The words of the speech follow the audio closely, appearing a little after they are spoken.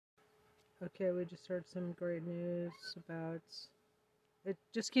Okay, we just heard some great news about... It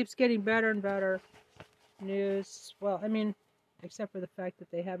just keeps getting better and better news. Well, I mean, except for the fact that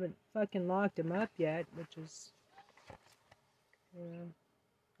they haven't fucking locked him up yet, which is,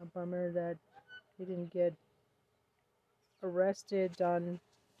 a bummer that he didn't get arrested on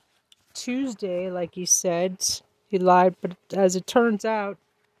Tuesday, like he said. He lied, but as it turns out,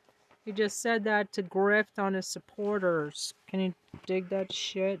 he just said that to grift on his supporters. Can you dig that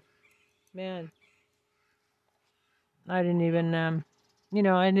shit? Man. I didn't even,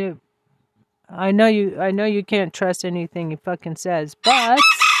 I know you can't trust anything he fucking says, but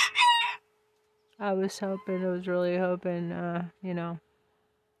I was really hoping,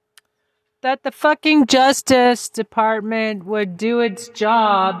 that the fucking Justice Department would do its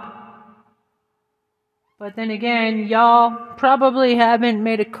job. But then again, y'all probably haven't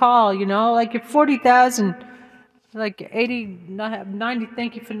made a call, like if 40,000, like 80, 90,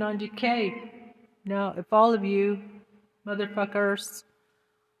 thank you for 90K. Now, if all of you motherfuckers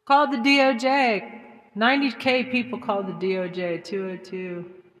called the DOJ, 90K people called the DOJ,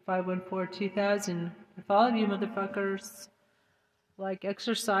 202-514-2000. If all of you motherfuckers,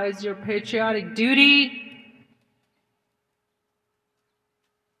 exercise your patriotic duty,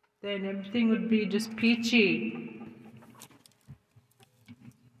 then everything would be just peachy.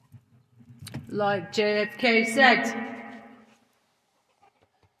 Like JFK said,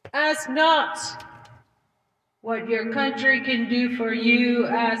 ask not what your country can do for you,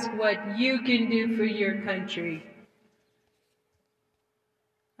 ask what you can do for your country.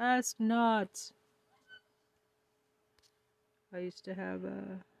 Ask not. I used to have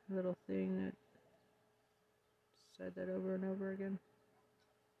a little thing that said that over and over again.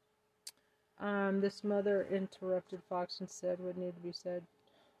 This mother interrupted Fox and said what needed to be said.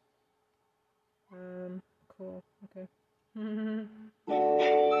 Cool. Okay.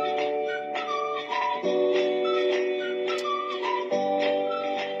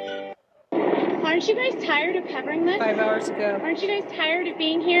 Aren't you guys tired of covering this? 5 hours ago. Aren't you guys tired of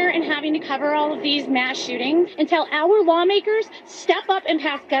being here and having to cover all of these mass shootings until our lawmakers step up and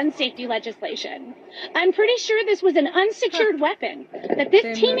pass gun safety legislation? I'm pretty sure this was an unsecured weapon that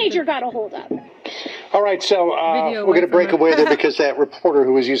this teenager got a hold of. All right, so we're going to break away there because that reporter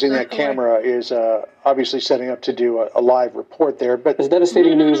who was using that camera is obviously setting up to do a live report there. But as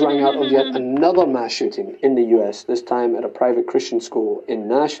devastating news rang out of yet another mass shooting in the U.S., this time at a private Christian school in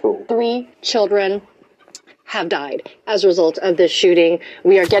Nashville. 3 children have died as a result of this shooting.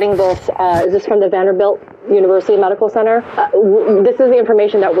 We are getting this, is this from the Vanderbilt University Medical Center? This is the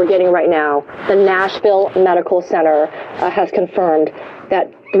information that we're getting right now. The Nashville Medical Center has confirmed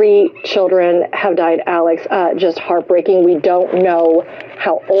that 3 children have died, Alex. Just heartbreaking. We don't know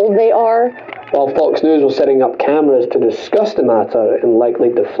how old they are. While Fox News was setting up cameras to discuss the matter and likely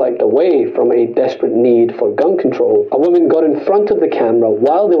deflect away from a desperate need for gun control, a woman got in front of the camera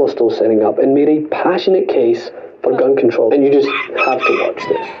while they were still setting up and made a passionate case for gun control. And you just have to watch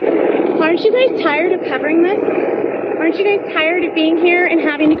this. Aren't you guys tired of covering this? Aren't you guys tired of being here and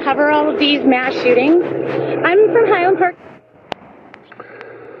having to cover all of these mass shootings? I'm from Highland Park.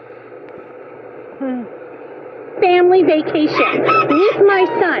 Family vacation with my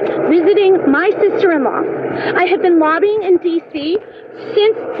son, visiting my sister-in-law. I have been lobbying in D.C.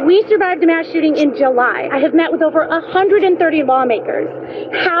 since we survived a mass shooting in July. I have met with over 130 lawmakers.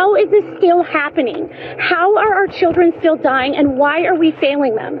 How is this still happening? How are our children still dying, and why are we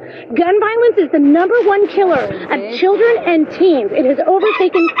failing them? Gun violence is the #1 killer of children and teens. It has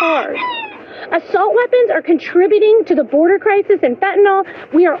overtaken cars. Assault weapons are contributing to the border crisis and fentanyl.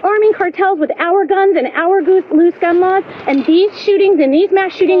 We are arming cartels with our guns and our loose gun laws. And these shootings and these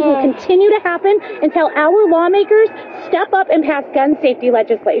mass shootings will continue to happen until our lawmakers step up and pass gun safety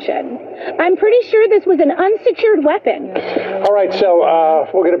legislation. I'm pretty sure this was an unsecured weapon. all right, so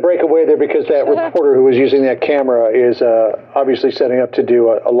we're going to break away there because that reporter who was using that camera is obviously setting up to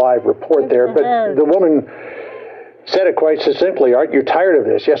do a live report there. But the woman said it quite succinctly. Aren't you tired of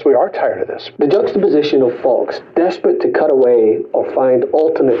this? Yes, we are tired of this. The juxtaposition of Fox, desperate to cut away or find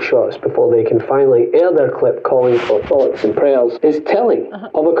alternate shots before they can finally air their clip calling for thoughts and prayers, is telling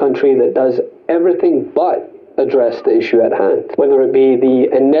of a country that does everything but address the issue at hand, whether it be the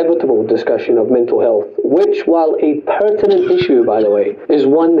inevitable discussion of mental health, which, while a pertinent issue, by the way, is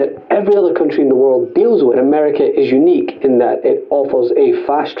one that every other country in the world deals with. America is unique in that it offers a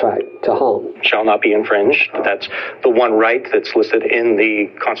fast track to harm. Shall not be infringed. That's the one right that's listed in the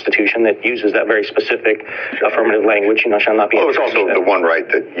Constitution that uses that very specific affirmative language, shall not be infringed. It's also the one right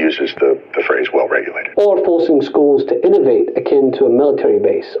that uses the phrase well-regulated. Or forcing schools to innovate akin to a military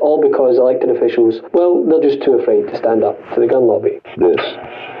base, all because elected officials, well, they're just too afraid to stand up to the gun lobby. This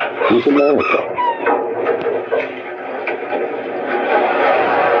with America.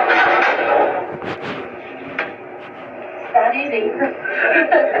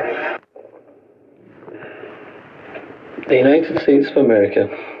 The United States of America,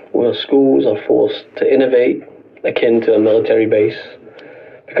 where schools are forced to innovate akin to a military base,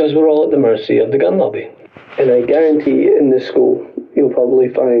 because we're all at the mercy of the gun lobby. And I guarantee in this school, you'll probably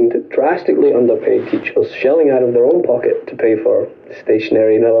find drastically underpaid teachers shelling out of their own pocket to pay for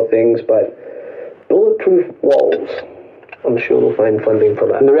stationery and other things, but bulletproof walls, I'm sure they'll find funding for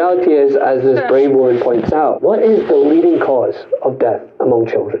that. And the reality is, as this brave woman points out, what is the leading cause of death among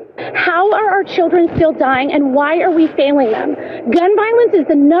children? How are our children still dying, and why are we failing them? Gun violence is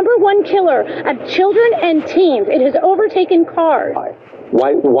the #1 killer of children and teens. It has overtaken cars.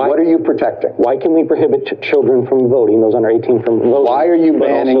 Why, what are you protecting? Why can we prohibit children from voting, those under 18 from voting? Why are you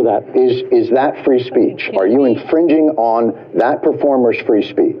banning that? Is that free speech? Are you infringing on that performer's free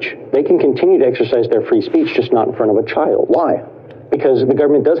speech? They can continue to exercise their free speech, just not in front of a child. Why? Because the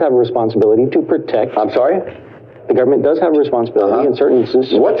government does have a responsibility to protect... I'm sorry? The government does have a responsibility in certain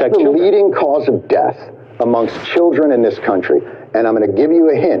instances to protect children. What's the leading cause of death amongst children in this country? And I'm going to give you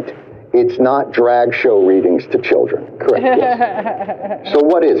a hint. It's not drag show readings to children. Correct, yes. So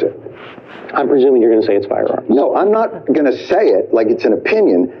what is it? I'm presuming you're going to say it's firearms. No, I'm not going to say it like it's an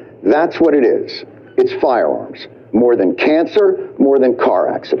opinion. That's what it is. It's firearms. More than cancer, more than car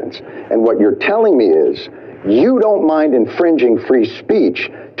accidents. And what you're telling me is you don't mind infringing free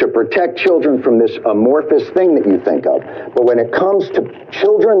speech to protect children from this amorphous thing that you think of. But when it comes to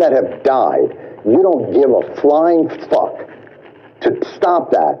children that have died, you don't give a flying fuck to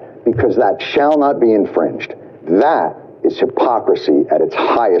stop that, because that shall not be infringed. That is hypocrisy at its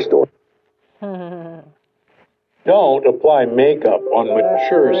highest order. Don't apply makeup on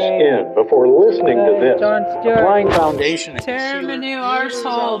mature skin before listening to this. Applying foundation and tear him a new concealer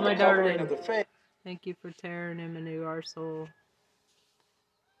arsehole, my covering darling. of the face. Thank you for tearing him a new arsehole.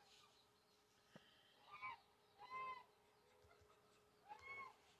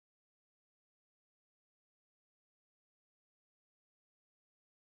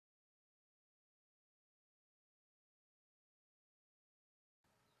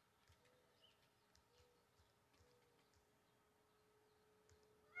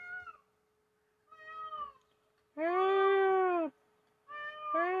 Help!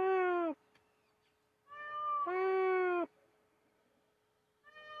 Help! Help!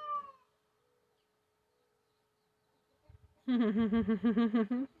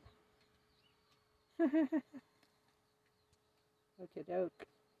 Okay, doke.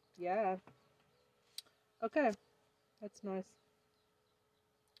 Yeah. Okay, that's nice.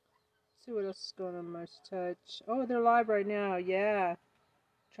 See what else is going on Midas Touch. Oh, they're live right now. Yeah.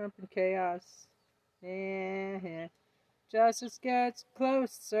 Trump and chaos. Yeah. Justice gets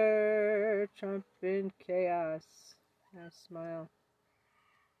closer. Trump and chaos. Nice smile.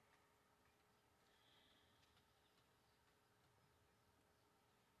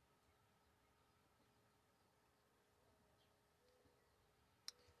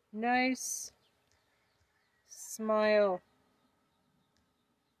 Nice smile.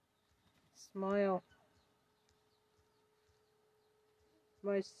 Smile.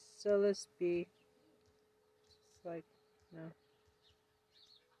 My Celeste B. It's like, no.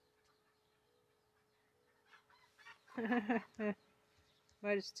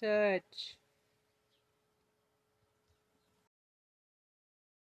 Midas Touch.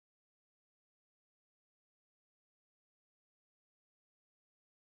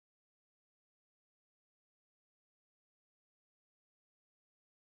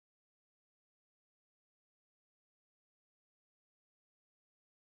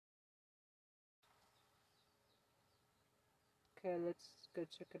 Okay, let's go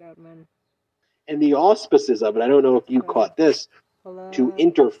check it out, man. And the auspices of it, I don't know if you caught this, to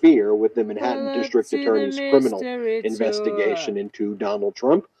interfere with the Manhattan District Attorney's criminal investigation into Donald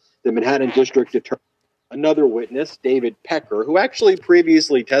Trump. The Manhattan District Attorney, another witness, David Pecker, who actually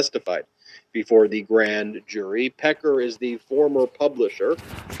previously testified before the grand jury. Pecker is the former publisher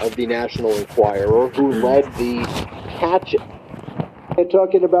of the National Enquirer who led the catch. They're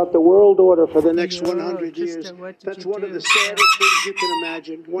talking about the world order for the next 100 years. That's one of the saddest things you can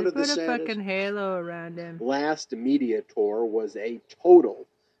imagine. One of the saddest. Put a fucking halo around him. Last media tour was a total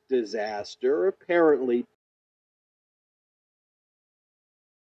disaster, apparently.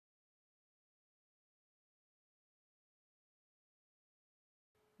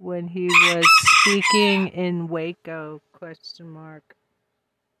 When he was speaking in Waco, question mark.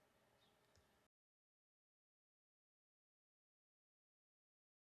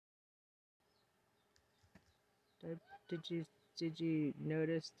 Did did you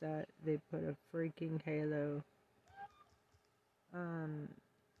notice that they put a freaking halo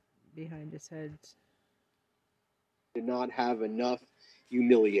behind his head? Did not have enough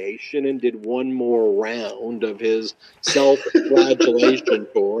humiliation and did one more round of his self-flagellation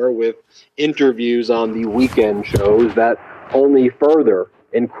tour with interviews on the weekend shows that only further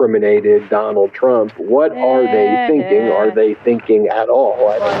incriminated Donald Trump. What are they thinking? Are they thinking at all?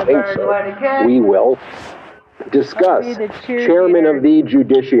 I don't think so. We will discuss. Chairman of the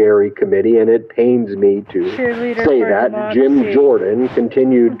Judiciary Committee, and it pains me to say that, Jim Jordan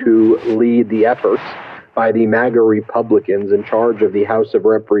continued to lead the efforts by the MAGA Republicans in charge of the House of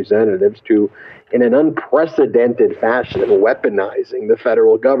Representatives to, in an unprecedented fashion, weaponizing the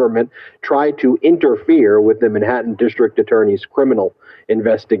federal government, try to interfere with the Manhattan District Attorney's criminal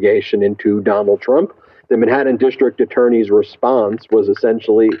investigation into Donald Trump. The Manhattan District Attorney's response was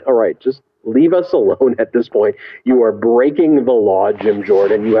essentially, all right, just leave us alone at this point. You are breaking the law, Jim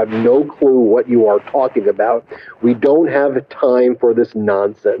Jordan. You have no clue what you are talking about. We don't have time for this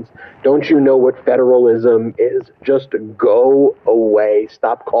nonsense. Don't you know what federalism is? Just go away.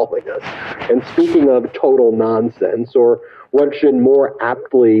 Stop calling us. And speaking of total nonsense, or what should more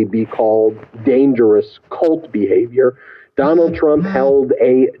aptly be called dangerous cult behavior, Donald Trump held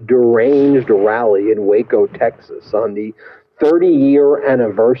a deranged rally in Waco, Texas on the 30-year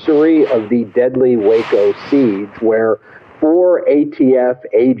anniversary of the deadly Waco siege, where 4 ATF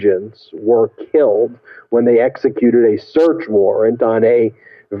agents were killed when they executed a search warrant on a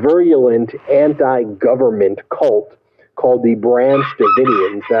virulent anti-government cult called the Branch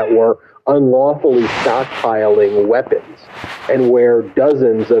Davidians that were unlawfully stockpiling weapons, and where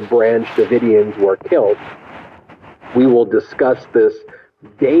dozens of Branch Davidians were killed. We will discuss this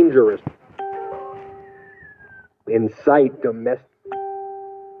dangerous incite domestic.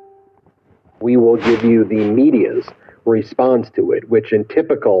 We will give you the media's response to it, which in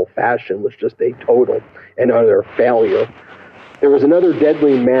typical fashion was just a total and utter failure. There was another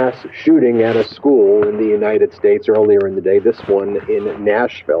deadly mass shooting at a school in the United States earlier in the day, this one in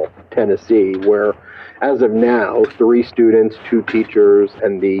Nashville, Tennessee, where, as of now, 3 students, 2 teachers,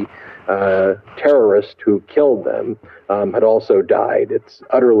 and the terrorist who killed them had also died. It's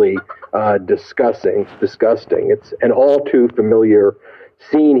utterly disgusting. It's an all too familiar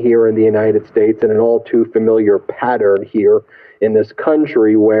scene here in the United States and an all too familiar pattern here in this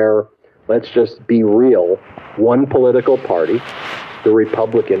country where, let's just be real, one political party, the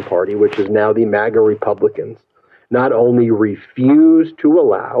Republican Party, which is now the MAGA Republicans, not only refuse to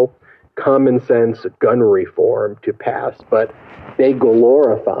allow common sense gun reform to pass, but they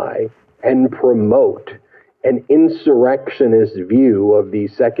glorify and promote an insurrectionist view of the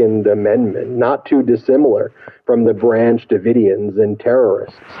Second Amendment, not too dissimilar from the Branch Davidians and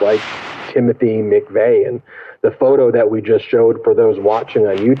terrorists like Timothy McVeigh. And the photo that we just showed for those watching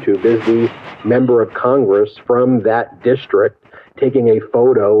on YouTube is the member of Congress from that district taking a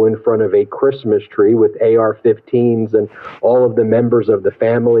photo in front of a Christmas tree with AR-15s and all of the members of the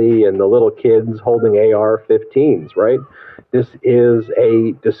family and the little kids holding AR-15s, right? This is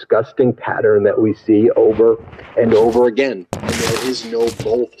a disgusting pattern that we see over and over again. And there is no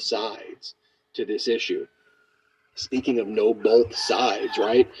both sides to this issue. Speaking of no both sides,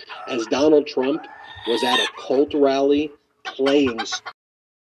 right? As Donald Trump was at a cult rally playing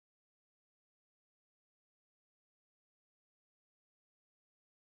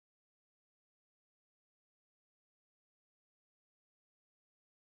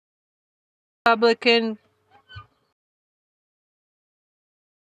Republican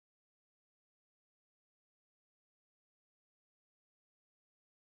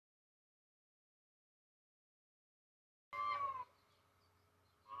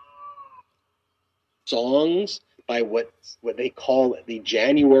songs by what they call the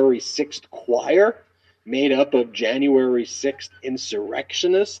January 6th choir, made up of January 6th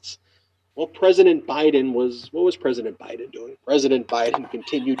insurrectionists. Well, what was President Biden doing? President Biden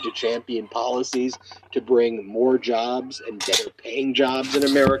continued to champion policies to bring more jobs and better paying jobs in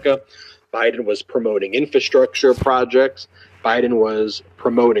America. Biden was promoting infrastructure projects. Biden was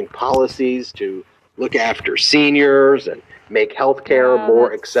promoting policies to look after seniors and make healthcare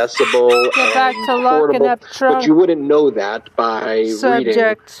more accessible get back and to locking affordable. up Trump. But you wouldn't know that by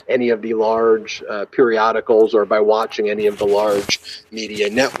reading any of the large periodicals or by watching any of the large media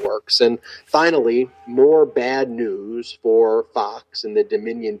networks. And finally, more bad news for Fox and the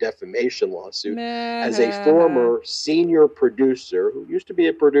Dominion defamation lawsuit. As a former senior producer who used to be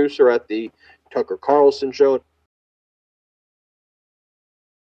a producer at the Tucker Carlson show,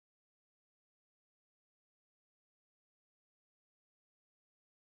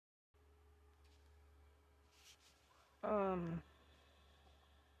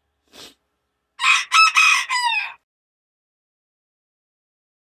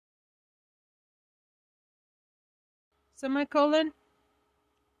 semicolon,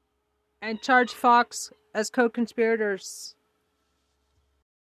 and charge Fox as co-conspirators.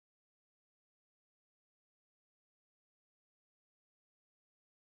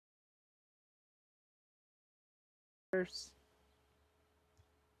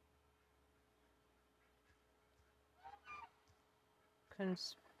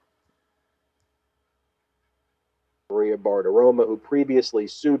 Maria Bartiromo, who previously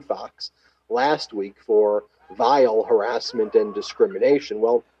sued Fox last week for vile harassment and discrimination.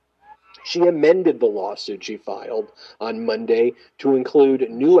 Well, she amended the lawsuit she filed on Monday to include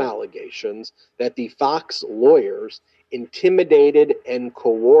new allegations that the Fox lawyers intimidated and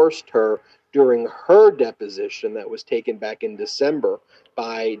coerced her during her deposition that was taken back in December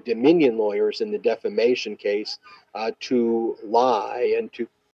by Dominion lawyers in the defamation case to lie and to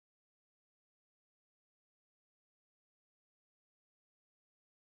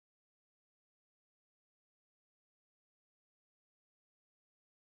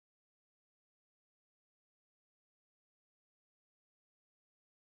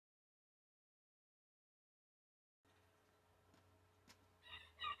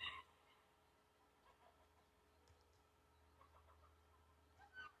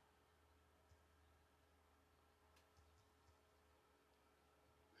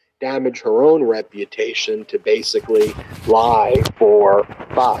damage her own reputation, to basically lie for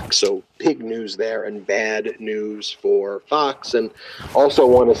Fox. So big news there and bad news for Fox. And also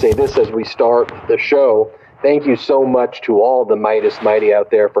want to say this as we start the show. Thank you so much to all the Midas Mighty out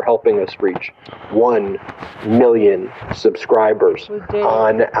there for helping us reach 1 million subscribers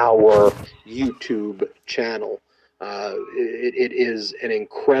on our YouTube channel. It is an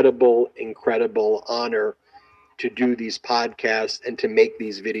incredible, incredible honor to do these podcasts and to make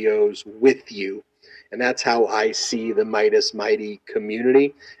these videos with you. And that's how I see the Midas Mighty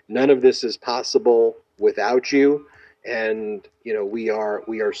community. None of this is possible without you. And, you know, we are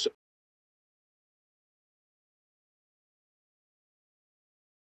so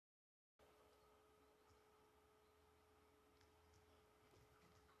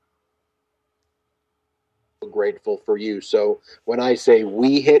grateful for you. So when I say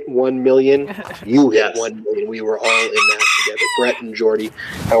we hit 1 million, you hit 1 million. We were all in that together. Brett and Jordy,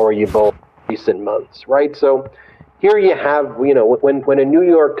 how are you both? Recent months, right? So here you have, you know, when a New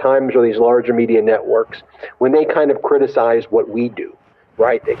York Times or these larger media networks, when they kind of criticize what we do,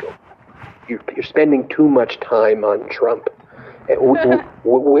 right? They go, you're spending too much time on Trump.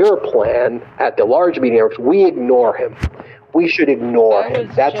 We're a plan at the large media networks. We ignore him. We should ignore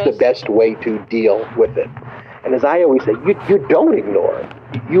him. That's the best way to deal with it. And as I always say, you don't ignore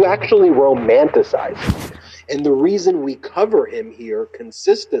him. You actually romanticize him. And the reason we cover him here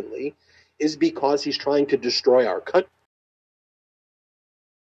consistently is because he's trying to destroy our country.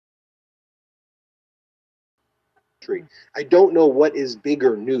 I don't know what is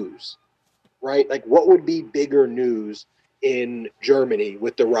bigger news, right? Like, what would be bigger news in Germany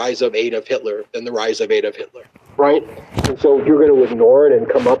with the rise of Adolf Hitler than the rise of Adolf Hitler, right? And so you're going to ignore it and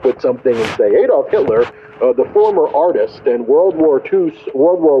come up with something and say, Adolf Hitler, the former artist and World War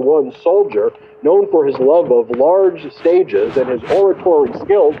I soldier, known for his love of large stages and his oratory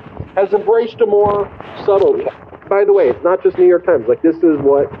skills, has embraced a more subtle. By the way, it's not just New York Times. Like, this is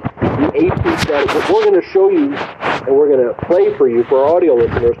what the AP said. We're going to show you, and we're going to play for you, for our audio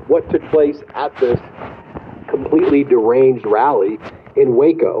listeners, what took place at this completely deranged rally in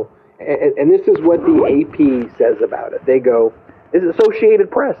Waco. And this is what the AP says about it. They go, this is Associated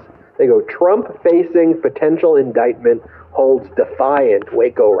Press. They go, Trump facing potential indictment holds defiant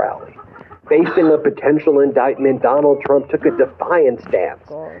Waco rally. Facing a potential indictment, Donald Trump took a defiant stance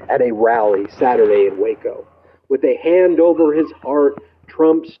at a rally Saturday in Waco. With a hand over his heart,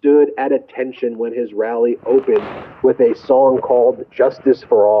 Trump stood at attention when his rally opened with a song called Justice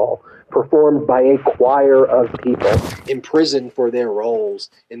for All, performed by a choir of people imprisoned for their roles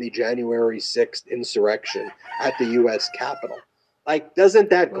in the January 6th insurrection at the U.S. Capitol. Like, doesn't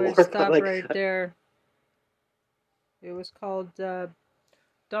that glorify? Stop like, right there. It was called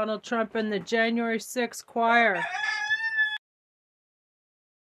Donald Trump and the January 6th choir.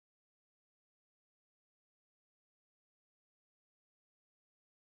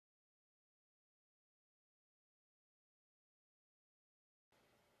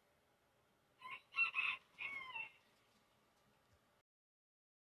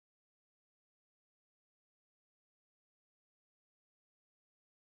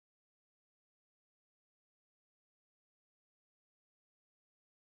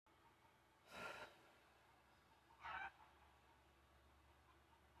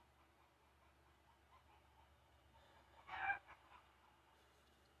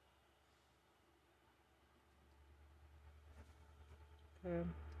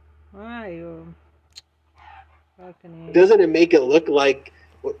 Doesn't it make it look like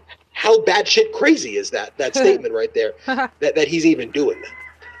how batshit crazy is that statement right there? that he's even doing that.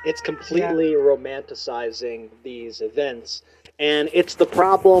 It's completely romanticizing these events. And it's the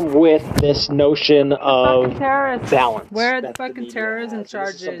problem with this notion of balance. Where are the fucking terrorism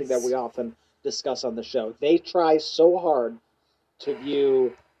charges? This is something that we often discuss on the show. They try so hard to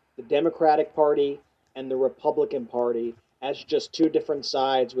view the Democratic Party and the Republican Party as just two different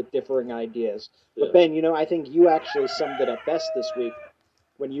sides with differing ideas. But Ben, I think you actually summed it up best this week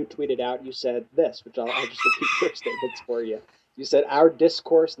when you tweeted out, you said this, which I'll just repeat your statements for you. You said, our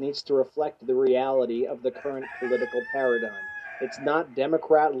discourse needs to reflect the reality of the current political paradigm. It's not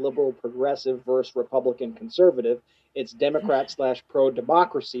Democrat, liberal, progressive versus Republican, conservative. It's Democrat /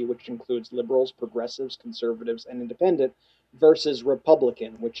 pro-democracy, which includes liberals, progressives, conservatives, and independent, versus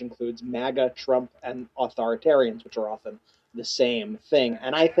Republican, which includes MAGA, Trump, and authoritarians, which are often the same thing.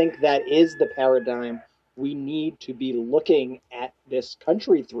 And I think that is the paradigm we need to be looking at this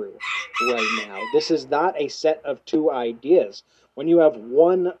country through right now. This is not a set of two ideas. When you have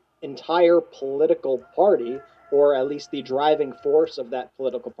one entire political party, or at least the driving force of that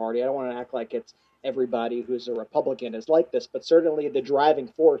political party, I don't want to act like it's everybody who's a Republican is like this, but certainly the driving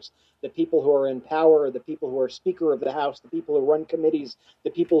force, the people who are in power, the people who are Speaker of the House, the people who run committees,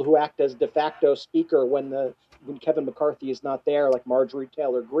 the people who act as de facto Speaker when Kevin McCarthy is not there, like Marjorie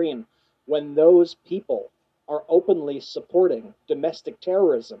Taylor Greene, when those people are openly supporting domestic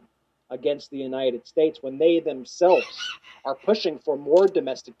terrorism against the United States, when they themselves are pushing for more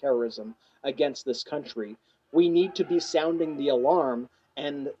domestic terrorism against this country, we need to be sounding the alarm,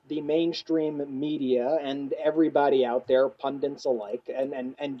 and the mainstream media and everybody out there, pundits alike,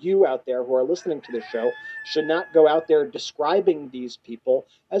 and you out there who are listening to this show, should not go out there describing these people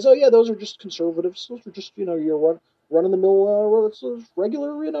as, oh yeah, those are just conservatives, those are just, your run-of-the-mill,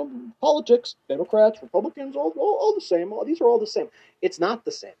 regular, politics, Democrats, Republicans, all the same. These are all the same. It's not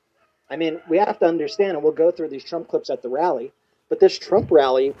the same. I mean, we have to understand, and we'll go through these Trump clips at the rally, but this Trump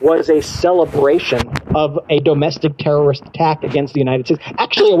rally was a celebration of a domestic terrorist attack against the United States.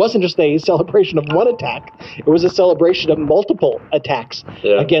 Actually, it wasn't just a celebration of one attack. It was a celebration of multiple attacks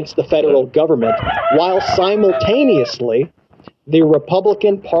against the federal government, while simultaneously the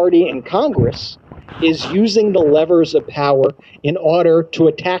Republican Party in Congress is using the levers of power in order to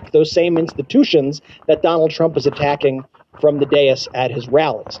attack those same institutions that Donald Trump is attacking from the dais at his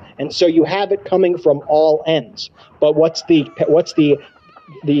rallies. And so you have it coming from all ends. But what's the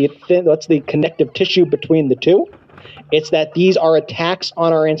connective tissue between the two? It's that these are attacks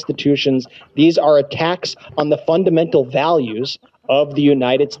on our institutions. These are attacks on the fundamental values of the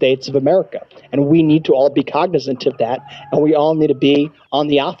United States of America. And we need to all be cognizant of that, and we all need to be on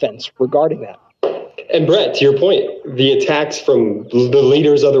the offense regarding that. And Brett, to your point, the attacks from the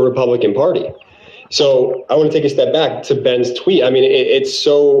leaders of the Republican Party. So I want to take a step back to Ben's tweet. I mean, it's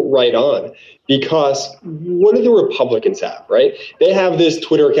so right on, because what do the Republicans have, right? They have this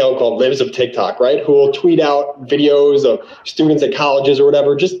Twitter account called Lives of TikTok, right? Who will tweet out videos of students at colleges or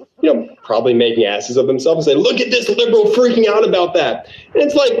whatever, just, probably making asses of themselves and say, look at this liberal freaking out about that. And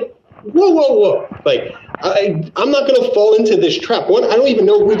it's like, whoa. Like, I'm not going to fall into this trap. One, I don't even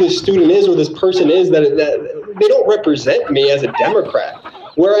know who this student is or this person is, that they don't represent me as a Democrat.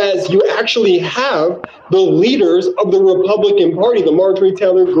 Whereas you actually have the leaders of the Republican Party, the Marjorie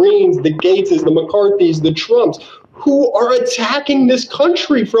Taylor Greenes, the Gateses, the McCarthys, the Trumps, who are attacking this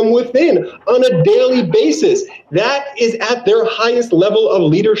country from within on a daily basis. That is at their highest level of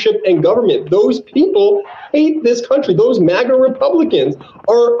leadership and government. Those people hate this country. Those MAGA Republicans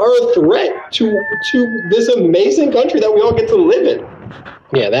are a threat to this amazing country that we all get to live in.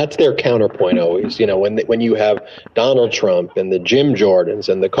 Yeah, that's their counterpoint always. When you have Donald Trump and the Jim Jordans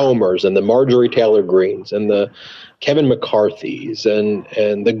and the Comers and the Marjorie Taylor Greenes and the Kevin McCarthys and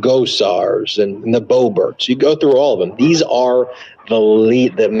the Gosars and the Boeberts, you go through all of them. These are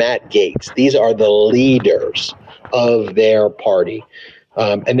the Matt Gaetz. These are the leaders of their party.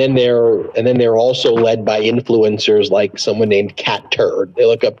 And then they're also led by influencers like someone named Cat Turd. They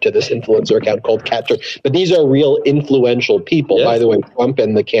look up to this influencer account called Cat Turd. But these are real influential people. Yes. By the way, Trump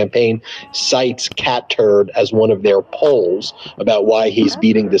and the campaign cites Cat Turd as one of their polls about why he's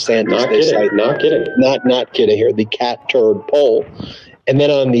beating DeSantis. Not kidding here. The Cat Turd poll. And then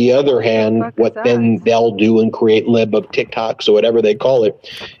on the other hand, what then they'll do and create lib of TikToks or whatever they call it,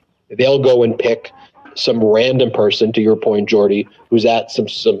 they'll go and pick some random person, to your point, Jordy, who's at some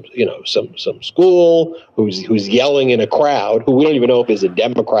school, who's yelling in a crowd, who we don't even know if is a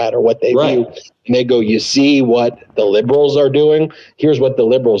Democrat or what they view, and they go, "You see what the liberals are doing? Here's what the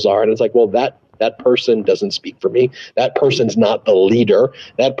liberals are," and it's like, well, that That person doesn't speak for me. That person's not the leader.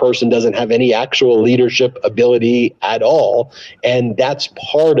 That person doesn't have any actual leadership ability at all. And that's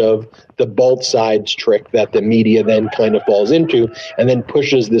part of the both sides trick that the media then kind of falls into and then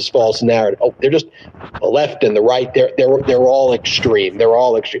pushes this false narrative. Oh, they're just the left and the right. They're all extreme. They're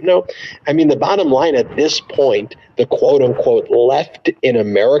all extreme. No, I mean, the bottom line at this point, the quote unquote left in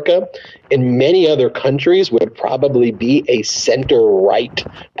America, in many other countries would probably be a center right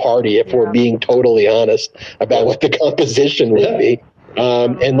party if we're being totally honest about what the composition would be.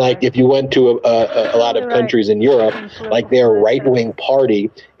 And like if you went to a lot of countries in Europe, like their right-wing party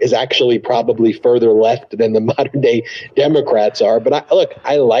is actually probably further left than the modern-day Democrats are. But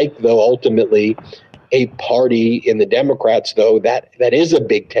I like, though, ultimately a party in the Democrats, though, that is a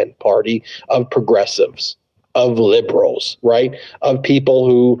Big Tent party of progressives, of liberals, right, of people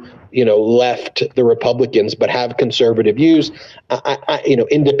who, left the Republicans but have conservative views,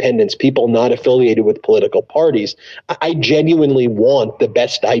 independents, people not affiliated with political parties. I genuinely want the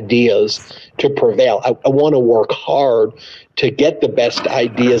best ideas to prevail. I want to work hard to get the best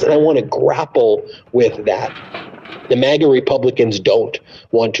ideas, and I want to grapple with that. The MAGA Republicans don't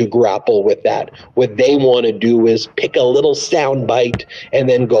want to grapple with that. What they want to do is pick a little sound bite and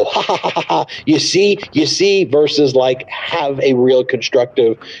then go, ha, ha, ha, ha, ha. You see, versus like have a real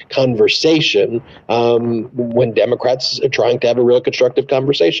constructive conversation when Democrats are trying to have a real constructive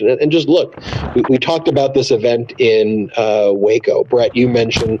conversation. And just look, we talked about this event in Waco. Brett, you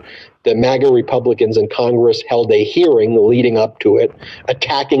mentioned the MAGA Republicans in Congress held a hearing leading up to it,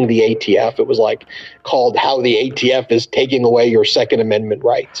 attacking the ATF. It was like called How the ATF is Taking Away Your Second Amendment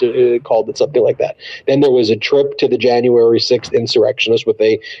Rights. It called it something like that. Then there was a trip to the January 6th insurrectionists with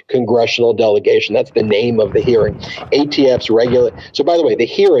a congressional delegation. That's the name of the hearing. ATF's regular. So by the way, the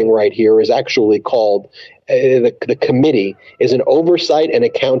hearing right here is actually called the committee is an oversight and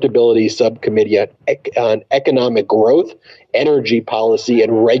accountability subcommittee on economic growth, energy policy,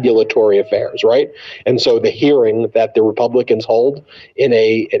 and regulatory affairs, right? And so the hearing that the Republicans hold in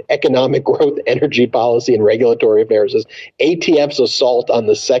an economic growth, energy policy, and regulatory affairs is ATF's assault on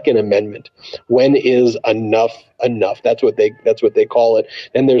the Second Amendment. When is enough? That's what they call it.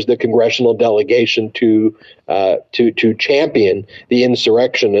 Then there's the congressional delegation to champion the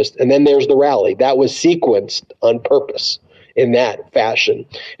insurrectionists, and then there's the rally. That was sequenced on purpose in that fashion.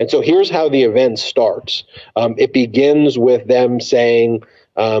 And so here's how the event starts. It begins with them saying,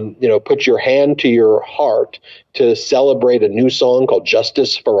 put your hand to your heart to celebrate a new song called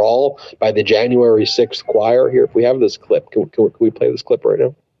Justice for All by the January 6th choir. Here, if we have this clip, can we play this clip right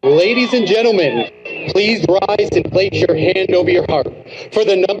now? Ladies and gentlemen, please rise and place your hand over your heart for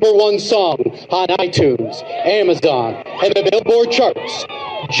the #1 song on iTunes, Amazon, and the Billboard charts,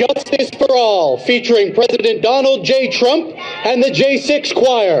 Justice for All, featuring President Donald J. Trump and the J6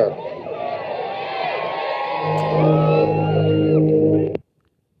 Choir.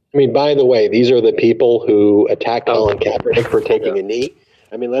 I mean, by the way, these are the people who attacked Colin Kaepernick for taking a knee.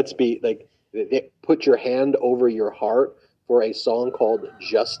 I mean, let's be like, put your hand over your heart for a song called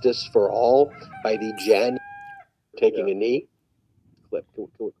Justice for All by the taking a knee. Clip. Can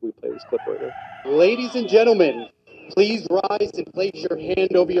we play this clip right now? Ladies and gentlemen, please rise and place your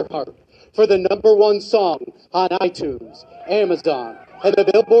hand over your heart for the #1 song on iTunes, Amazon, and the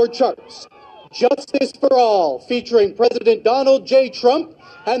Billboard charts, Justice for All, featuring President Donald J. Trump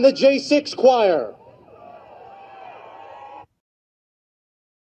and the J6 Choir.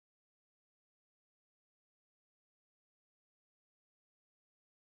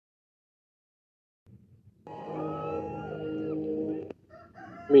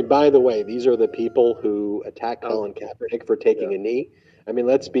 I mean, by the way, these are the people who attacked Colin Kaepernick for taking a knee. I mean,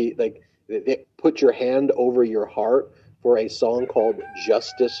 let's be like, put your hand over your heart for a song called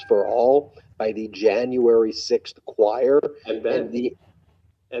Justice for All by the January 6th choir. And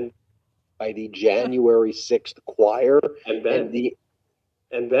by the January 6th choir. And Ben,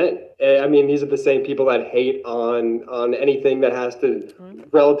 I mean, these are the same people that hate on anything that has to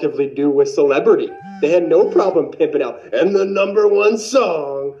relatively do with celebrity. They had no problem pimping out, and the #1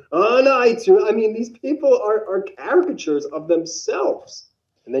 song on iTunes. I mean, these people are caricatures of themselves.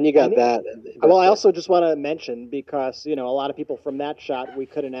 And then you got that. Well, I also just want to mention, because, a lot of people from that shot, we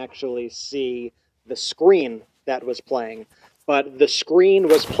couldn't actually see the screen that was playing. But the screen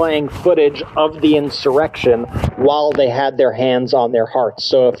was playing footage of the insurrection while they had their hands on their hearts.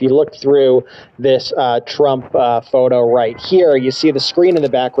 So if you look through this Trump photo right here, you see the screen in the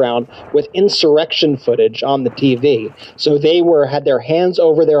background with insurrection footage on the TV. So they had their hands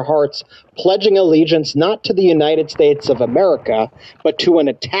over their hearts pledging allegiance not to the United States of America, but to an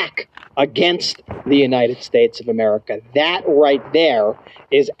attack against the United States of America. That right there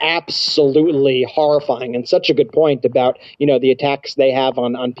is absolutely horrifying, and such a good point about, the attacks they have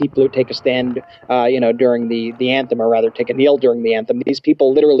on people who take a stand, during the anthem, or rather take a kneel during the anthem. These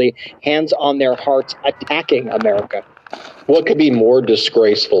people literally, hands on their hearts, attacking America. What could be more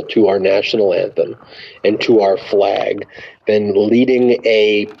disgraceful to our national anthem and to our flag than leading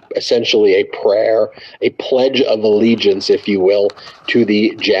essentially a prayer, a pledge of allegiance, if you will, to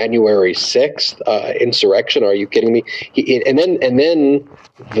the January 6th insurrection? Are you kidding me? And then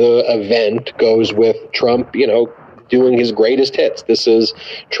the event goes with Trump, doing his greatest hits. This is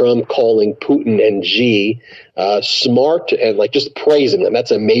Trump calling Putin and Xi smart and just praising them.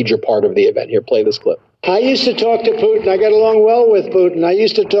 That's a major part of the event. Here, play this clip. I used to talk to Putin. I got along well with Putin. I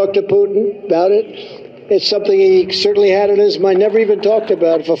used to talk to Putin about it. It's something he certainly had in his mind, never even talked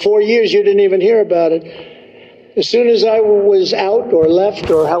about it. For 4 years, you didn't even hear about it. As soon as I was out or left,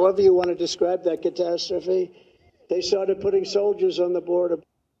 or however you want to describe that catastrophe, they started putting soldiers on the border.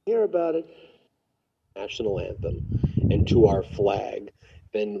 Hear about it. National anthem and to our flag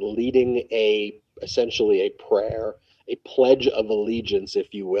than leading essentially a prayer, a pledge of allegiance,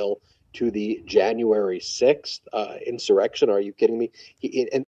 if you will, to the January 6th insurrection. Are you kidding me?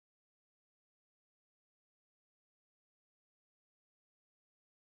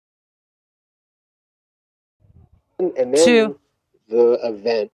 And then the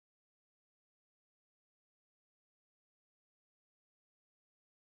event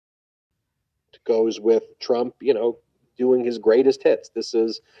goes with Trump, doing his greatest hits. This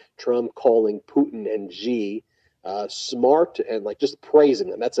is Trump calling Putin and Xi smart and just praising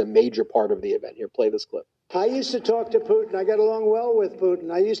them. That's a major part of the event. Here, play this clip. I used to talk to Putin. I got along well with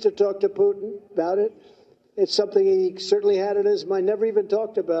Putin. I used to talk to Putin about it. It's something he certainly had in his mind, never even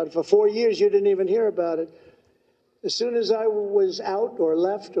talked about it. For 4 years, you didn't even hear about it. As soon as I was out or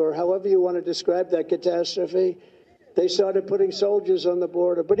left, or however you want to describe that catastrophe, they started putting soldiers on the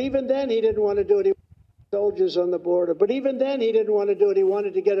border. But even then, he didn't want to do it. He wanted soldiers on the border. But even then, he didn't want to do it. He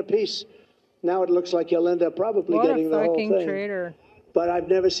wanted to get a peace. Now it looks like he'll end up probably getting the whole thing. Traitor. But I've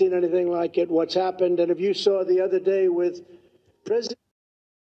never seen anything like it, what's happened. And if you saw the other day with President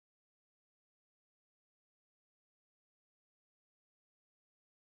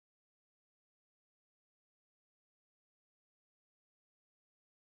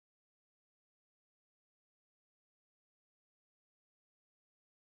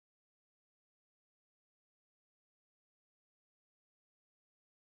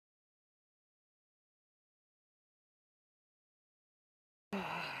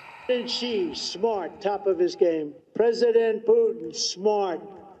Xi, smart, top of his game. President Putin, smart,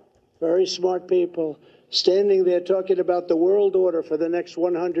 very smart people, standing there talking about the world order for the next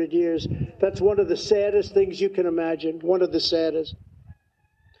 100 years. That's one of the saddest things you can imagine, one of the saddest.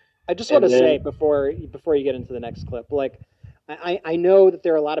 I just want to say before you get into the next clip, I know that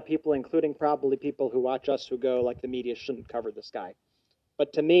there are a lot of people, including probably people who watch us, who go, the media shouldn't cover this guy.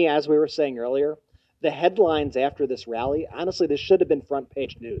 But to me, as we were saying earlier, the headlines after this rally, honestly, this should have been front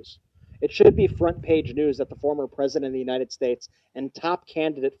page news. It should be front page news that the former president of the United States and top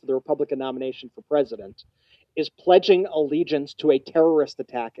candidate for the Republican nomination for president is pledging allegiance to a terrorist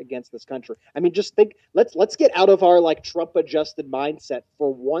attack against this country. I mean, just think, let's get out of our Trump adjusted mindset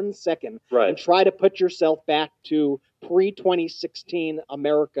for 1 second, right, and try to put yourself back to pre-2016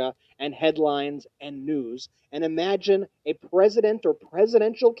 America and headlines and news, and imagine a president or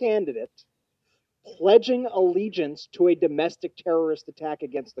presidential candidate pledging allegiance to a domestic terrorist attack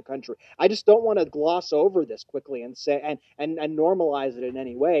against the country. I just don't want to gloss over this quickly and say and normalize it in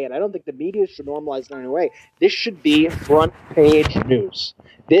any way. And I don't think the media should normalize it in any way. This should be front page news.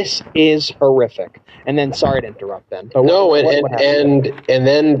 This is horrific. And then, sorry to interrupt them. But and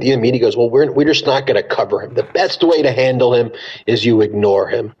then the media goes, well, we're just not going to cover him. The best way to handle him is you ignore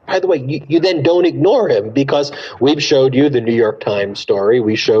him. By the way, you then don't ignore him, because we've showed you the New York Times story.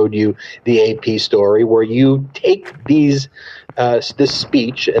 We showed you the AP story, where you take these this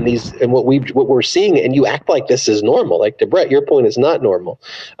speech and what we're seeing, and you act like this is normal. Like, to Brett, your point is not normal.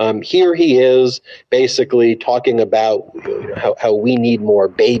 Here he is basically talking about how we need more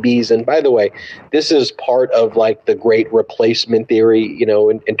babies. And by the way, this is part of the great replacement theory,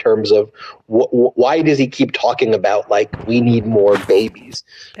 in terms of why does he keep talking about we need more babies?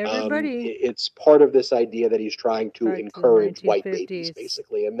 Everybody. It's part of this idea that he's trying to encourage white babies,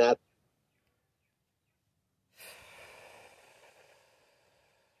 basically, and that.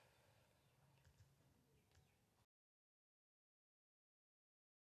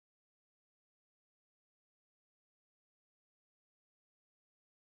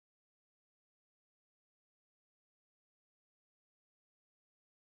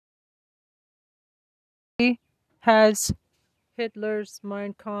 has Hitler's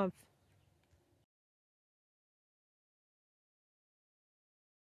Mein Kampf.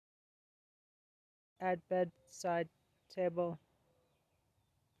 At bedside table.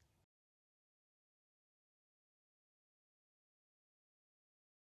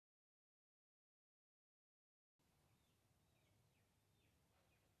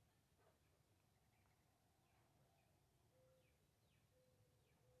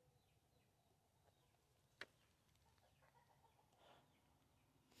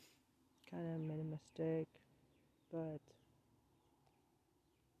 Kind of made a mistake, but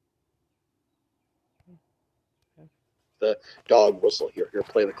the dog whistle here. Here,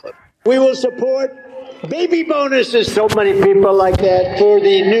 play the clip. We will support baby bonuses. So many people like that for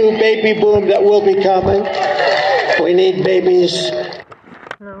the new baby boom that will be coming. We need babies.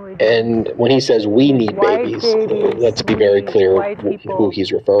 And when he says we need babies, let's be very clear who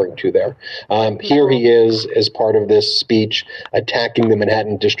he's referring to there. Here he is as part of this speech attacking the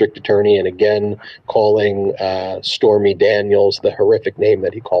Manhattan District Attorney and again calling Stormy Daniels the horrific name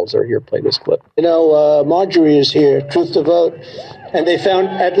that he calls her. Here, play this clip. You know, Marjorie is here, Truth to Vote, and they found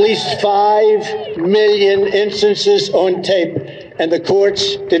at least 5 million instances on tape, and the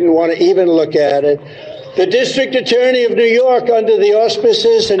courts didn't want to even look at it. The District Attorney of New York, under the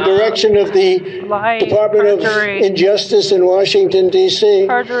auspices and direction of the Department of Injustice in Washington, D.C.,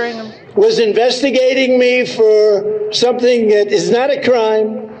 was investigating me for something that is not a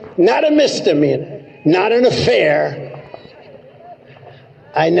crime, not a misdemeanor, not an affair.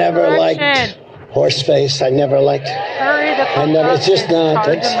 I never liked Horseface. I never liked it's just not.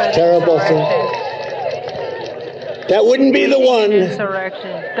 It's a terrible thing. That wouldn't be the one.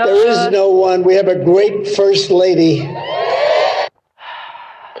 There is no one. We have a great First Lady.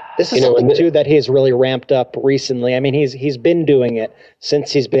 This is something, too, that he's really ramped up recently. I mean, he's been doing it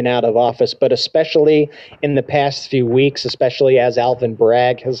since he's been out of office, but especially in the past few weeks, especially as Alvin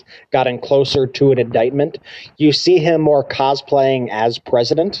Bragg has gotten closer to an indictment, you see him more cosplaying as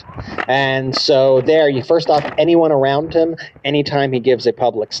president. And so first off, anyone around him, anytime he gives a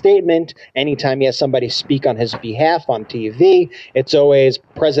public statement, anytime he has somebody speak on his behalf on TV, it's always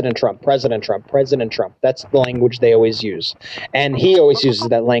President Trump, President Trump, President Trump. That's the language they always use. And he always uses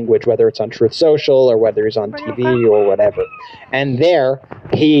that language, whether it's on Truth Social or whether he's on TV or whatever. And there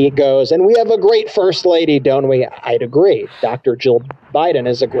he goes, and we have a great First Lady, don't we? I'd agree. Dr. Jill Biden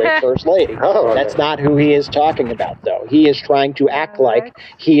is a great First Lady. That's not who he is talking about, though. He is trying to act like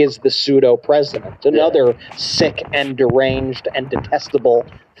he is the pseudo-president. Another sick and deranged and detestable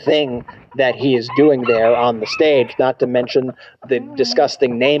thing that he is doing there on the stage, not to mention the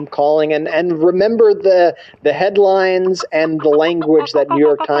disgusting name-calling. And remember the headlines and the language that New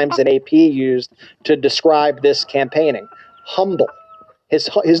York Times and AP used to describe this campaigning. Humble.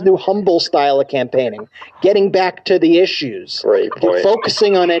 His new humble style of campaigning, getting back to the issues,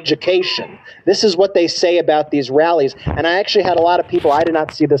 focusing on education. This is what they say about these rallies. And I actually had a lot of people, I did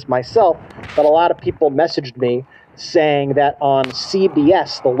not see this myself, but a lot of people messaged me saying that on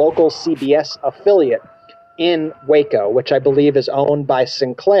CBS, the local CBS affiliate in Waco, which I believe is owned by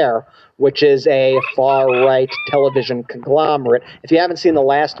Sinclair, which is a far-right television conglomerate. If you haven't seen the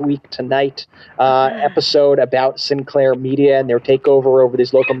Last Week Tonight episode about Sinclair Media and their takeover over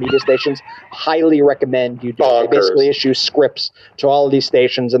these local media stations, highly recommend you do. They basically issue scripts to all of these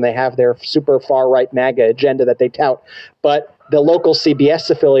stations, and they have their super far-right MAGA agenda that they tout. But the local CBS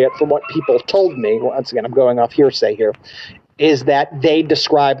affiliate, from what people told me, once again, I'm going off hearsay here, is that they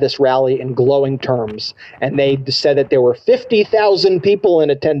described this rally in glowing terms. And they said that there were 50,000 people in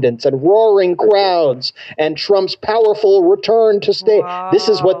attendance and roaring crowds and Trump's powerful return to state. Wow. This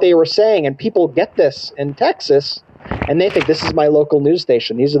is what they were saying. And people get this in Texas, and they think this is my local news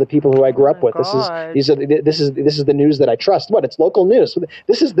station. These are the people who I grew up with. This is the news that I trust. What? It's local news.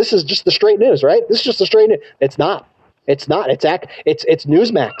 This is just the straight news, right? This is just the straight news. It's not. It's not. It's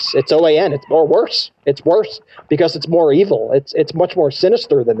Newsmax. It's OAN. It's more worse. It's worse because it's more evil. It's much more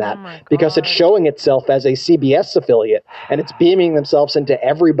sinister than that because it's showing itself as a CBS affiliate and it's beaming themselves into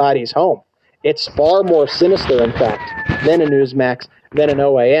everybody's home. It's far more sinister, in fact, than a Newsmax, than an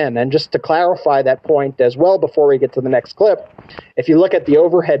OAN. And just to clarify that point as well before we get to the next clip, if you look at the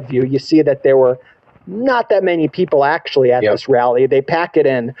overhead view, you see that there were not that many people actually at this rally. They pack it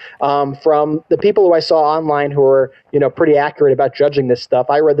in. From the people who I saw online who were, pretty accurate about judging this stuff,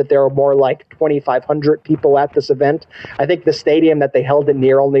 I read that there were more like 2,500 people at this event. I think the stadium that they held it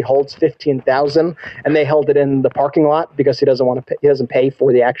near only holds 15,000, and they held it in the parking lot because he doesn't pay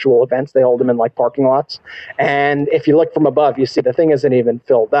for the actual events. They hold them in like parking lots. And if you look from above, you see the thing isn't even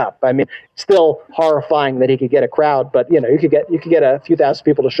filled up. I mean, still horrifying that he could get a crowd, but you could get a few thousand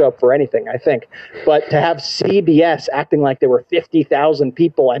people to show up for anything, I think. But But to have CBS acting like there were 50,000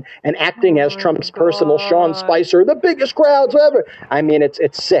 people and acting as Trump's personal Sean Spicer, the biggest crowds ever. I mean, it's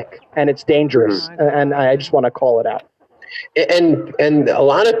sick and it's dangerous, and I just want to call it out. And a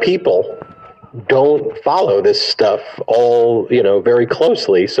lot of people don't follow this stuff all, very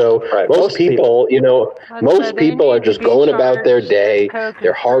closely. So most people, most people are just going about their day.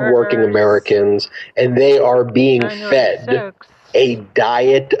 They're hardworking Americans, and they are being fed a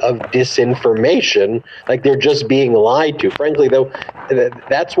diet of disinformation. Like they're just being lied to. Frankly, though,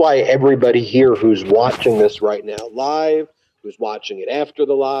 that's why everybody here who's watching this right now live, who's watching it after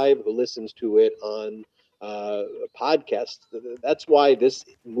the live, who listens to it on a podcast, that's why this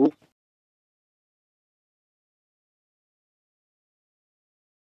movement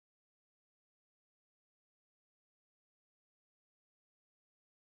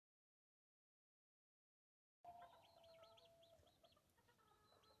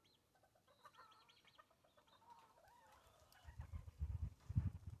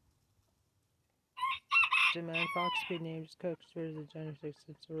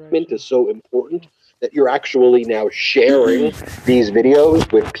is so important that you're actually now sharing these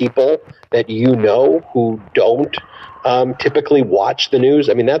videos with people that who don't typically watch the news.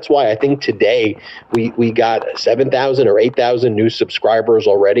 I mean, that's why I think today we got 7,000 or 8,000 new subscribers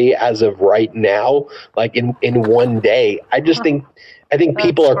already as of right now, like in one day. I think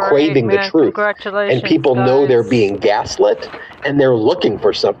people are craving the truth, and people know they're being gaslit, and they're looking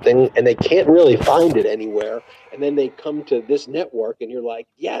for something, and they can't really find it anywhere. And then they come to this network, and you're like,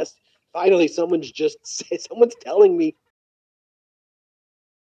 yes, finally, someone's telling me.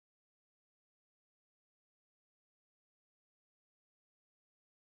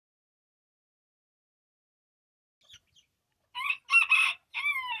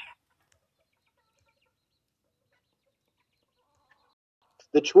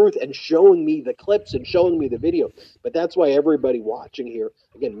 The truth and showing me the clips and showing me the video. But that's why everybody watching here,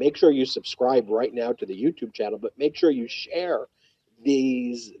 again, make sure you subscribe right now to the YouTube channel, but make sure you share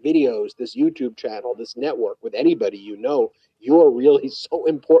these videos, this YouTube channel, this network with anybody you're really so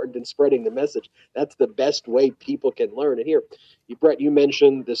important in spreading the message. That's the best way people can learn. And here, Brett, you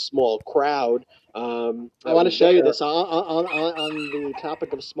mentioned this small crowd. I want to show you this on the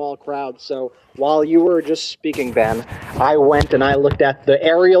topic of small crowds. So while you were just speaking, Ben, I went and I looked at the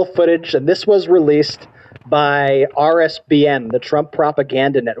aerial footage, and this was released by RSBN, the Trump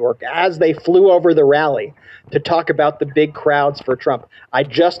Propaganda Network, as they flew over the rally to talk about the big crowds for Trump. I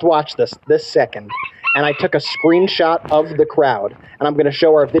just watched this second, and I took a screenshot of the crowd, and I'm going to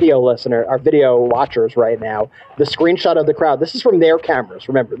show our video watchers right now, the screenshot of the crowd. This is from their cameras.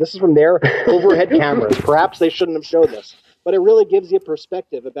 Remember, this is from their overhead cameras. Perhaps they shouldn't have shown this, but it really gives you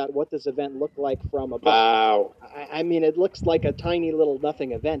perspective about what this event looked like from above. Wow. I mean, it looks like a tiny little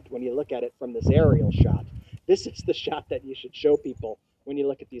nothing event when you look at it from this aerial shot. This is the shot that you should show people when you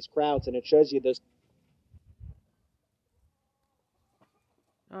look at these crowds, and it shows you this.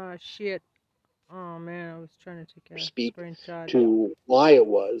 Oh, shit. Oh, man, I was trying to take a screenshot. To why it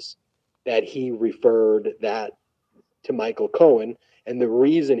was that he referred that to Michael Cohen, and the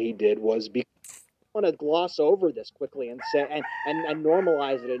reason he did was because I want to gloss over this quickly and say and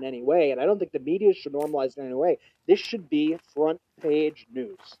normalize it in any way, and I don't think the media should normalize it in any way. This should be front page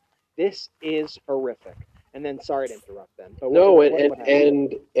news. This is horrific. And then, sorry to interrupt them. But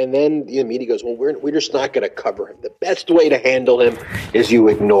and then the media goes, well, we're just not going to cover him. The best way to handle him is you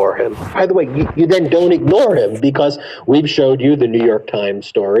ignore him. By the way, you then don't ignore him, because we've showed you the New York Times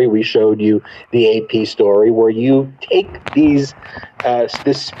story. We showed you the AP story, where you take this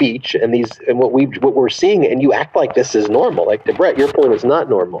speech and what we're seeing, and you act like this is normal. Like, to Brett, your point is not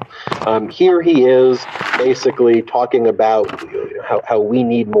normal. Here he is basically talking about how we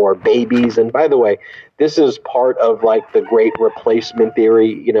need more babies. And by the way, this is part of like the great replacement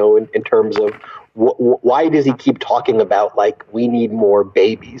theory, in terms of why does he keep talking about like we need more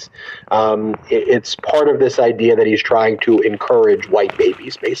babies? It's part of this idea that he's trying to encourage white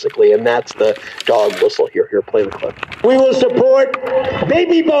babies, basically, and that's the dog whistle here. Here, play the clip. We will support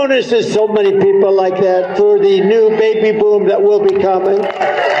baby bonuses. So many people like that for the new baby boom that will be coming.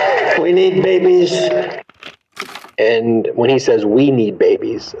 We need babies. And when he says we need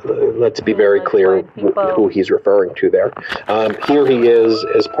babies, let's be very clear who he's referring to there. Here he is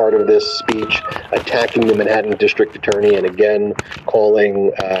as part of this speech attacking the Manhattan District Attorney, and again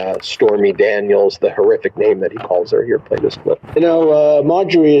calling Stormy Daniels the horrific name that he calls her. Here, play this clip.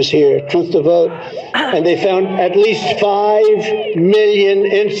 Marjorie is here, Truth to Vote, and they found at least 5 million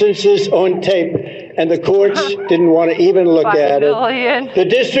instances on tape, and the courts didn't want to even look at it. The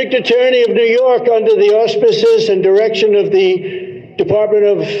District Attorney of New York, under the auspices and direction of the Department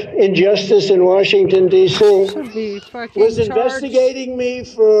of Injustice in Washington, D.C. Should be fucking was charged. investigating me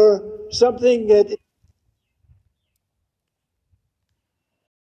for something that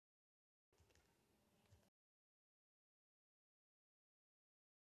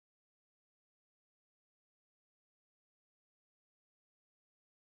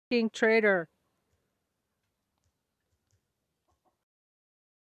King traitor.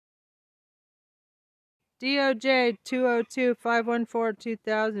 DOJ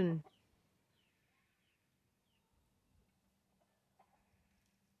 202-514-2000.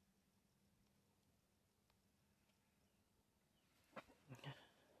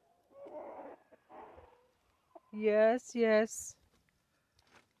 Yes, yes.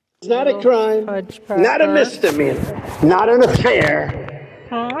 it's not a crime, not a misdemeanor, not an affair.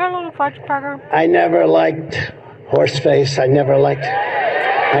 Little fudge packer. I never liked Horseface.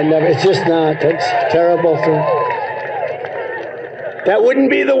 It's just not. That's a terrible thing. That wouldn't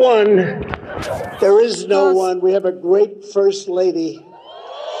be the one. There is no one. We have a great first lady.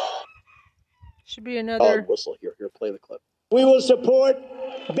 Should be another. Whistle. Here, play the clip. We will support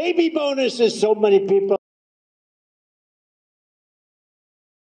baby bonuses. So many people.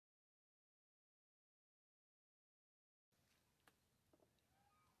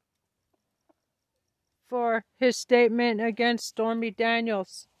 For his statement against Stormy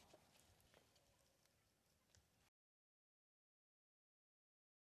Daniels.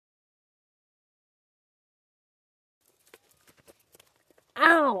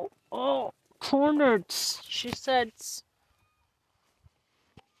 Ow! Oh, cornered. She said.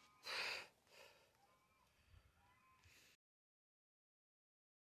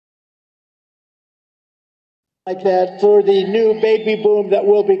 Like that for the new baby boom that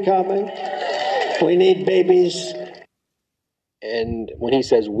will be coming. We need babies. And when he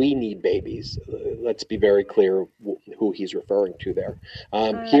says we need babies, let's be very clear who he's referring to there.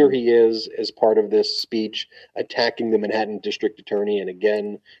 Here he is as part of this speech attacking the Manhattan District Attorney and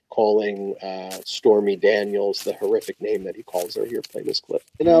again calling Stormy Daniels the horrific name that he calls her. Here, play this clip.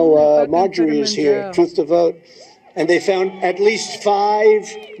 You know, Marjorie is here, Truth to Vote, and they found at least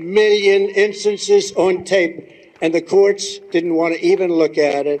 5 million instances on tape, and the courts didn't want to even look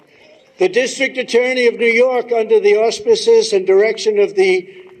at it. The District Attorney of New York, under the auspices and direction of the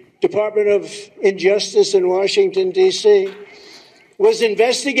Department of Injustice in Washington, D.C., was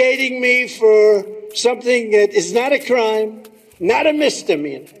investigating me for something that is not a crime, not a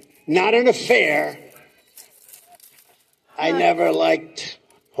misdemeanor, not an affair. I never liked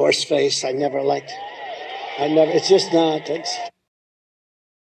Horseface. It's just not.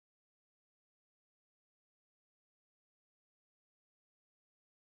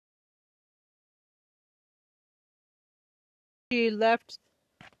 She left.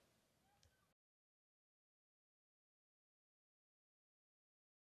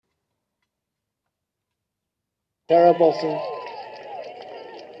 Terrible thing.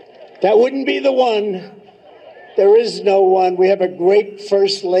 That wouldn't be the one. There is no one. We have a great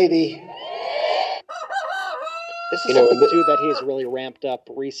first lady. This is something too that he's really ramped up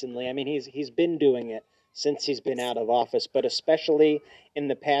recently. I mean, he's been doing it since he's been out of office, but especially in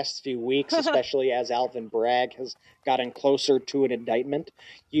the past few weeks, especially as Alvin Bragg has gotten closer to an indictment,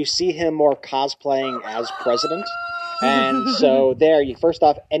 you see him more cosplaying as president. And so there, first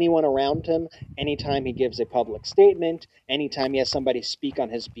off, anyone around him, anytime he gives a public statement, anytime he has somebody speak on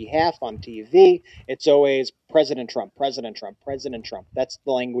his behalf on TV, it's always President Trump, President Trump, President Trump. That's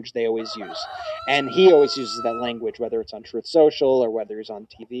the language they always use. And he always uses that language, whether it's on Truth Social or whether he's on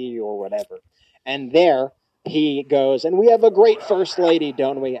TV or whatever. And there he goes, and we have a great first lady,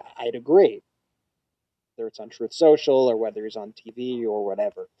 don't we? I'd agree. Whether it's on Truth Social or whether he's on TV or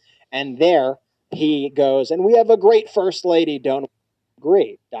whatever. And there he goes, and we have a great first lady, don't we?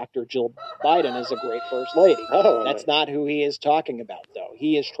 Agree. Dr. Jill Biden is a great first lady. That's not who he is talking about, though.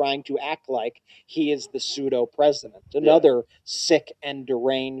 He is trying to act like he is the pseudo-president. Another sick and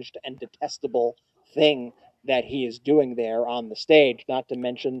deranged and detestable thing that he is doing there on the stage, not to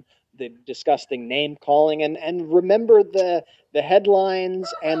mention the disgusting name calling. And remember the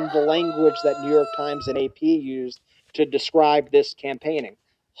headlines and the language that New York Times and AP used to describe this campaigning.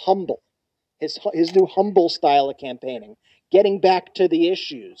 Humble. His new humble style of campaigning. Getting back to the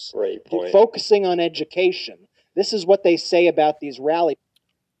issues. Great point. Focusing on education. This is what they say about these rallies.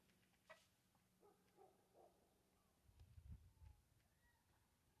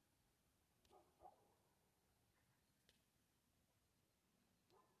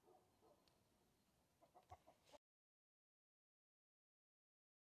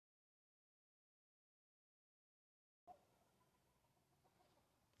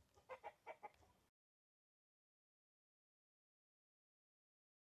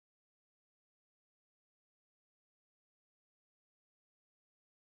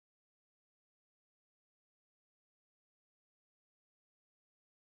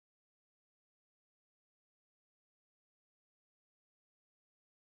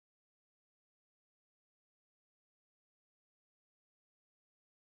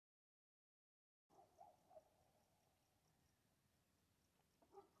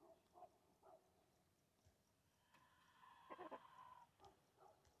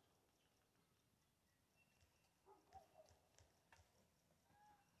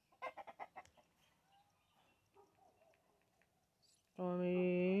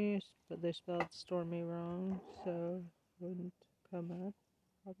 Stormy, but they spelled Stormy wrong, so wouldn't come up,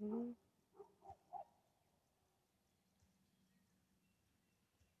 probably.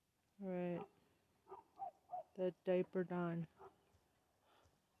 Alright. The Diaper Don.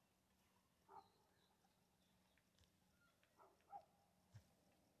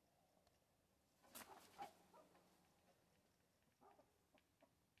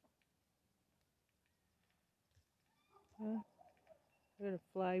 Yeah. They're gonna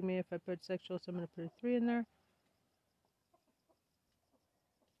flag me if I put sexual, so I'm gonna put a 3 in there.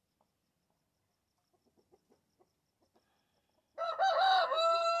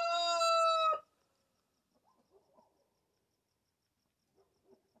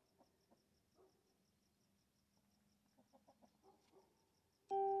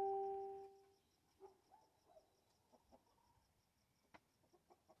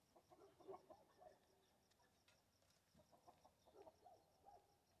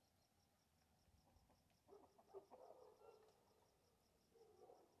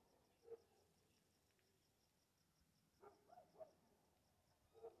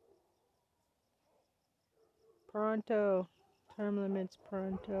 Pronto. Term limits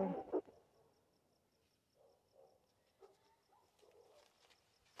pronto.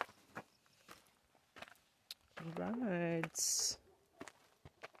 Right. Is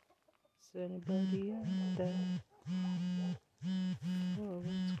anybody out there? Whoa,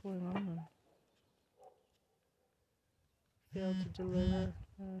 what's going on? Failed to deliver.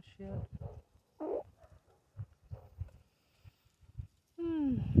 Oh, shit.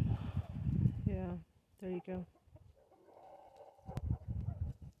 Yeah, there you go.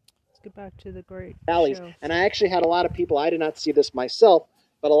 Let's get back to the great rallies. show. And I actually had a lot of people, I did not see this myself,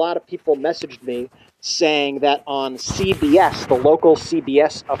 but a lot of people messaged me saying that on CBS, the local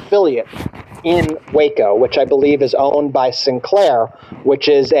CBS affiliate in Waco, which I believe is owned by Sinclair, which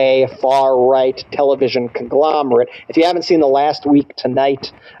is a far-right television conglomerate. If you haven't seen the Last Week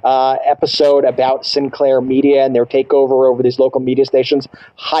Tonight episode about Sinclair Media and their takeover over these local media stations,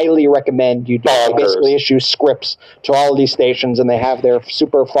 highly recommend you do. They basically issue scripts to all of these stations, and they have their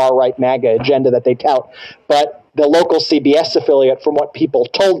super far-right MAGA agenda that they tout. But the local CBS affiliate, from what people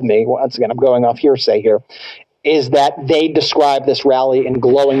told me, once again, I'm going off hearsay here, is that they described this rally in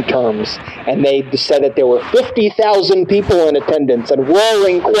glowing terms. And they said that there were 50,000 people in attendance and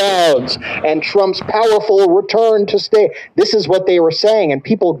roaring crowds and Trump's powerful return to stay. This is what they were saying. And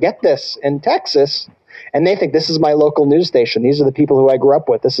people get this in Texas. And they think, this is my local news station. These are the people who I grew up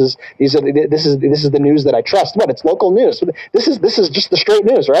with. This is the news that I trust. What? It's local news. This is just the straight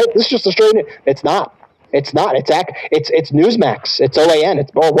news, right? This is just the straight news. It's not. It's not. It's Newsmax. It's OAN.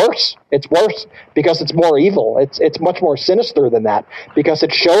 It's more worse. It's worse because it's more evil. It's much more sinister than that because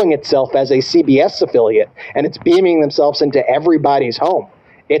it's showing itself as a CBS affiliate and it's beaming themselves into everybody's home.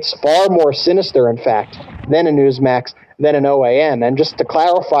 It's far more sinister, in fact, than a Newsmax, than an OAN. And just to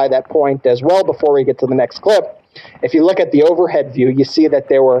clarify that point as well before we get to the next clip, if you look at the overhead view, you see that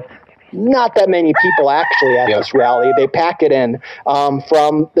there were not that many people actually at this rally. They pack it in.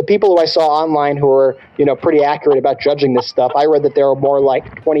 From the people who I saw online who were, pretty accurate about judging this stuff, I read that there were more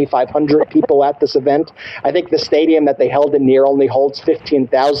like 2,500 people at this event. I think the stadium that they held it near only holds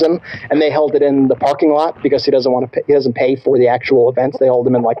 15,000, and they held it in the parking lot because he doesn't pay for the actual events. They hold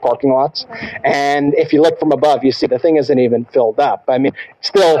them in like parking lots. And if you look from above, you see the thing isn't even filled up. I mean,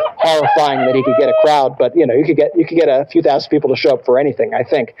 still horrifying that he could get a crowd, but you could get a few thousand people to show up for anything, I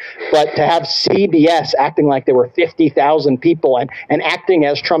think. But to have CBS acting like there were 50,000 people and acting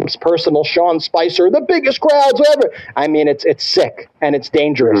as Trump's personal Sean Spicer, the biggest crowds ever. I mean, it's sick and it's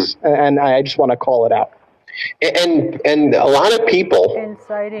dangerous, and I just want to call it out. And a lot of people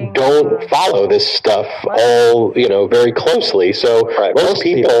don't follow this stuff all, very closely. So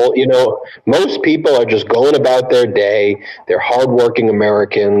most people are just going about their day. They're hardworking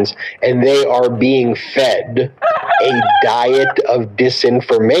Americans, and they are being fed a diet of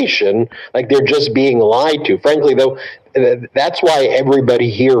disinformation. Like they're just being lied to. Frankly, though, that's why everybody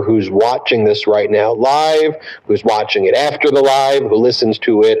here who's watching this right now live, who's watching it after the live, who listens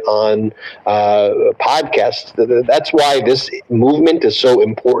to it on podcasts, that's why this movement is so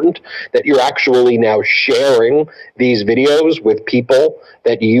important, that you're actually now sharing these videos with people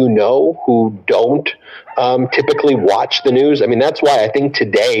that who don't typically watch the news. I mean, that's why I think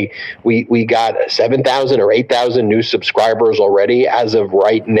today we got 7,000 or 8,000 new subscribers already as of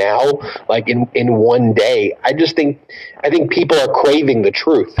right now, like in one day. I just think I think people are craving the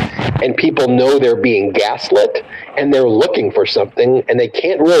truth, and people know they're being gaslit, and they're looking for something, and they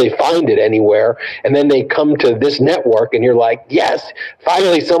can't really find it anywhere. And then they come to this network, and you're like, yes,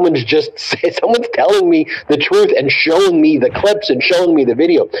 finally someone's telling me the truth and showing me the clips and showing me the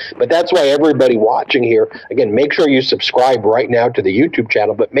video. But that's why everybody watching here, again, make sure you subscribe right now to the YouTube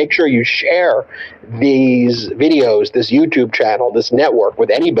channel, but make sure you share these videos, this YouTube channel, this network with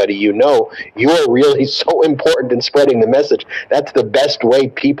anybody you know. You're really so important in spreading the message. That's the best way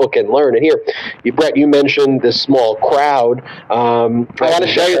people can learn. And here, Brett, you mentioned this small crowd. I want to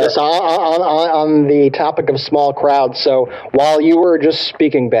show you this on the topic of small crowds. So while you were just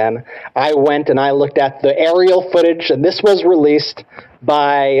speaking, Ben, I went and I looked at the aerial footage, and this was released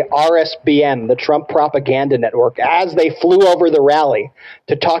by RSBN, the Trump Propaganda Network, as they flew over the rally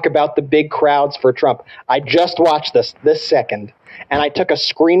to talk about the big crowds for Trump. I just watched this second, and I took a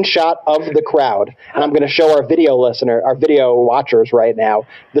screenshot of the crowd, and I'm going to show our video watchers right now,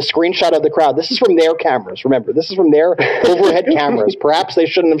 the screenshot of the crowd. This is from their cameras. Remember, this is from their overhead cameras. Perhaps they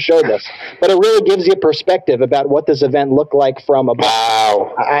shouldn't have showed this, but it really gives you perspective about what this event looked like from above.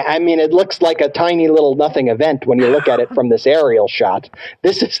 Wow. I mean, it looks like a tiny little nothing event when you look at it from this aerial shot.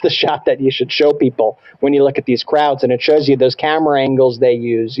 This is the shot that you should show people when you look at these crowds, and it shows you those camera angles they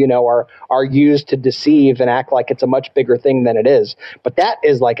use, are used to deceive and act like it's a much bigger thing than it is. But that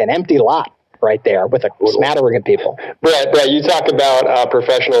is like an empty lot right there with a smattering of people. Brett, you talk about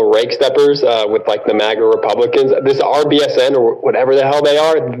professional rake steppers with like the MAGA Republicans. This RBSN or whatever the hell they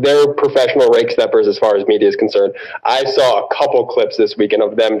are, they're professional rake steppers as far as media is concerned. I saw a couple clips this weekend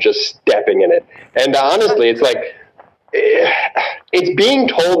of them just stepping in it. And honestly, it's like, it's being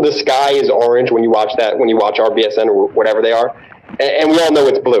told the sky is orange when you watch RBSN or whatever they are. And we all know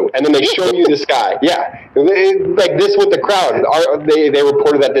it's blue. And then they show you the sky. Yeah. Like this with the crowd. They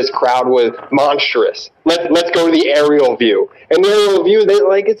reported that this crowd was monstrous. Let's go to the aerial view. And the aerial view,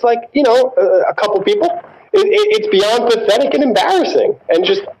 it's like, a couple people. It's beyond pathetic and embarrassing. And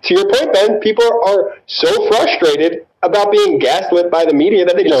just to your point, Ben, people are so frustrated about being gaslit by the media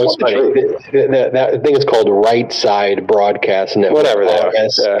that they just want the truth. I think it's called Right Side Broadcast Network, whatever that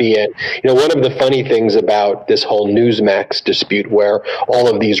RSBN. Yeah. One of the funny things about this whole Newsmax dispute, where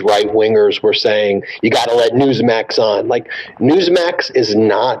all of these right wingers were saying you got to let Newsmax on. Like, Newsmax is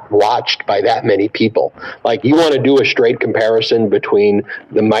not watched by that many people. Like, you want to do a straight comparison between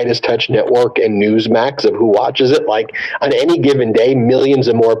the Midas Touch Network and Newsmax of who watches it. Like, on any given day, millions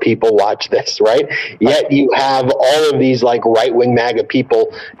of more people watch this, right? Yet you have all of these like right-wing MAGA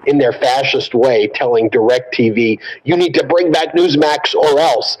people in their fascist way telling DirecTV, you need to bring back Newsmax or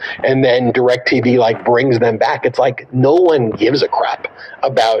else. And then DirecTV like brings them back. It's like no one gives a crap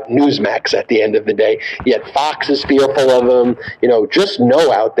about Newsmax at the end of the day. Yet Fox is fearful of them. Just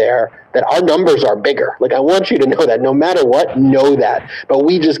know out there that our numbers are bigger. Like, I want you to know that no matter what, know that. But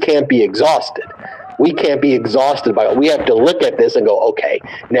we just can't be exhausted. We can't be exhausted by it. We have to look at this and go, okay,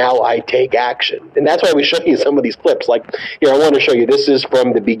 now I take action. And that's why we show you some of these clips. Like, I want to show you, this is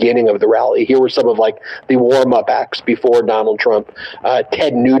from the beginning of the rally. Here were some of like the warm-up acts before Donald Trump.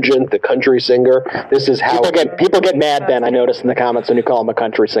 Ted Nugent, the country singer. This is how people get mad, Ben. I noticed in the comments when you call him a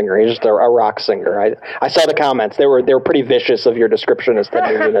country singer. He's just a rock singer. I saw the comments. They were pretty vicious of your description as Ted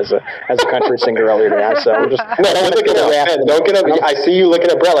Nugent as a country singer earlier today. So don't get up. I see you looking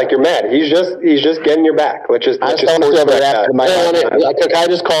at Brett like you're mad. He's just getting your back. Let's just can I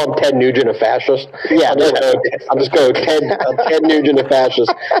just call him Ted Nugent a fascist? Yeah, I'll just go Ted Nugent a fascist.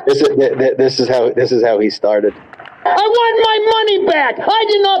 This is how he started. I want my money back. I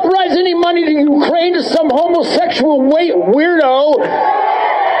didn't authorize any money to Ukraine to some homosexual weirdo.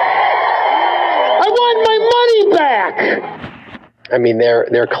 I want my money back. I mean,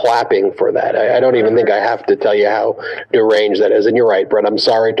 they're clapping for that. I don't even think I have to tell you how deranged that is. And you're right, Brett. I'm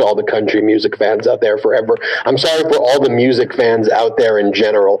sorry to all the country music fans out there forever. I'm sorry for all the music fans out there in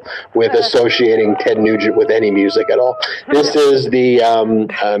general with associating Ted Nugent with any music at all. This is the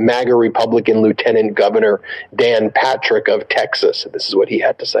MAGA Republican Lieutenant Governor Dan Patrick of Texas. This is what he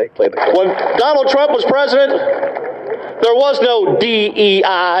had to say. Play the clip. When Donald Trump was president, there was no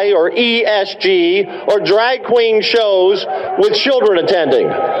DEI or ESG or drag queen shows with children attending.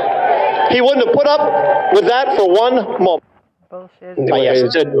 He wouldn't have put up with that for one moment.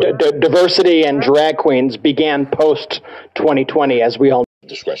 Yes, diversity and drag queens began post-2020, as we all know.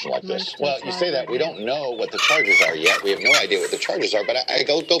 Discretion like this. Well, you say that we don't know what the charges are yet. We have no idea what the charges are. But I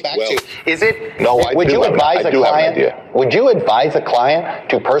go back to: is it? No, would you advise a client? Would you advise a client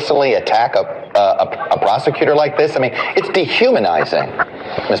to personally attack a prosecutor like this? I mean, it's dehumanizing,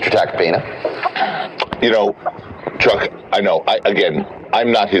 Mr. Tacopina. Chuck, I know. Again,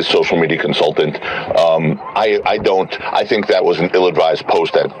 I'm not his social media consultant. I think that was an ill-advised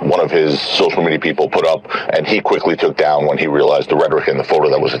post that one of his social media people put up, and he quickly took down when he realized the rhetoric in the photo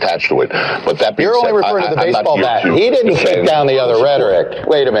that was attached to it. But that being You're only said, referring to the baseball bat. He didn't take down the other rhetoric.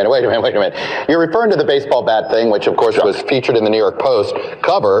 Wait a minute. You're referring to the baseball bat thing, which of course was featured in the New York Post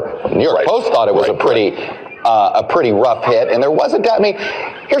cover. The New York Post thought it was a pretty rough hit, and there wasn't that. I mean,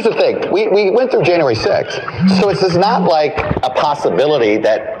 here's the thing. We went through January 6th, so it's not like a possibility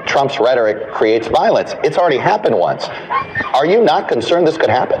that Trump's rhetoric creates violence. It's already happened once. Are you not concerned this could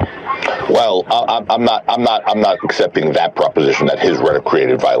happen? Well, I'm not accepting that proposition that his rhetoric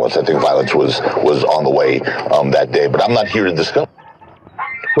created violence. I think violence was on the way that day, but I'm not here to discuss.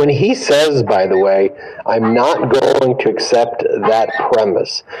 When he says, by the way, I'm not going to accept that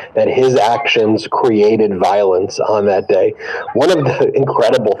premise that his actions created violence on that day, one of the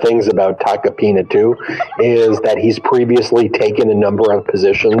incredible things about Tacopina, too, is that he's previously taken a number of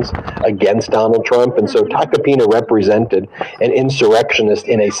positions against Donald Trump. And so Tacopina represented an insurrectionist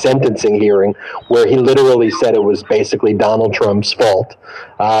in a sentencing hearing where he literally said it was basically Donald Trump's fault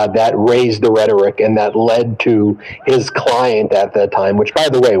that raised the rhetoric and that led to his client at that time, which, by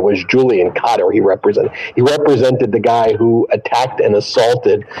the way, was Julian Cotter. He represented the guy who attacked and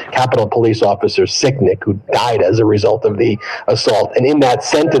assaulted Capitol Police Officer Sicknick, who died as a result of the assault. And in that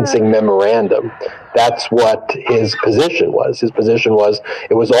sentencing memorandum, that's what his position was. His position was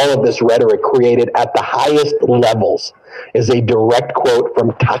it was all of this rhetoric created at the highest levels, is a direct quote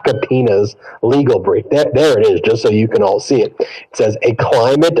from Tacopina's legal brief. There it is, just so you can all see it. It says, a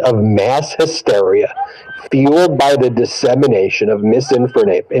climate of mass hysteria fueled by the dissemination of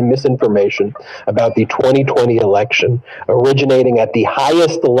misinformation about the 2020 election originating at the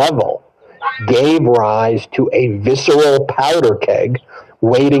highest level gave rise to a visceral powder keg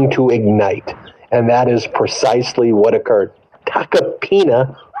waiting to ignite. And that is precisely what occurred.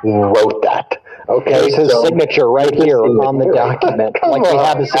 Tacopina wrote that. Okay, there's his signature right here on the document. Like we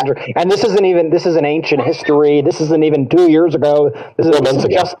have his signature, and this isn't ancient history. This isn't even 2 years ago. This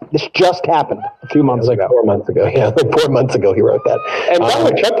just happened a few months ago. 4 months ago, yeah, like 4 months ago he wrote that. And by the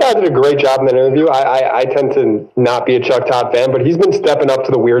way, Chuck Todd did a great job in that interview. I tend to not be a Chuck Todd fan, but he's been stepping up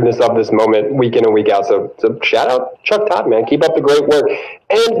to the weirdness of this moment week in and week out. So shout out Chuck Todd, man. Keep up the great work.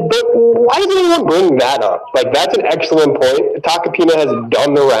 But why doesn't anyone bring that up? Like, that's an excellent point. Tacopina has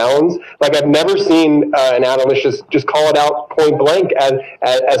done the rounds. Like, I've never seen an analyst just call it out point blank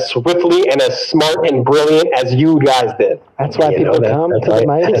as swiftly and as smart and brilliant as you guys did. That's why people come to the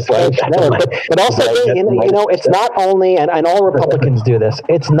Midas. But also, it's not only, and all Republicans do this,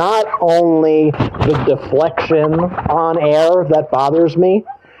 it's not only the deflection on air that bothers me.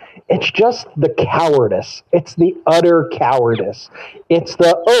 It's just the cowardice. It's the utter cowardice. It's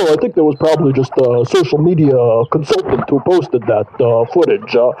I think there was probably just a social media consultant who posted that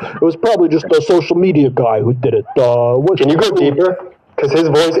footage. It was probably just a social media guy who did it. Can you go deeper? Because his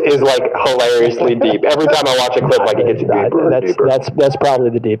voice is like hilariously deep. Every time I watch a clip, like it gets deeper. That's probably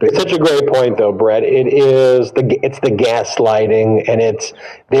the deepest. It's such a great point, though, Brett. It's the gaslighting, and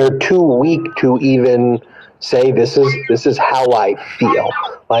they're too weak to even say this is how I feel.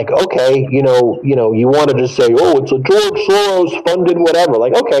 Like, okay, you want to just say, oh, it's a George Soros funded whatever.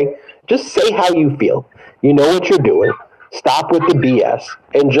 Like, okay, just say how you feel. You know what you're doing. Stop with the BS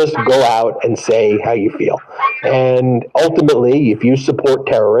and just go out and say how you feel. And ultimately, if you support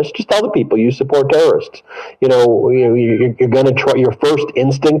terrorists, just tell the people you support terrorists. You're going to try. Your first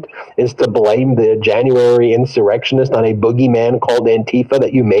instinct is to blame the January insurrectionist on a boogeyman called Antifa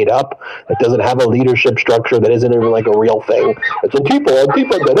that you made up, that doesn't have a leadership structure, that isn't even like a real thing. It's Antifa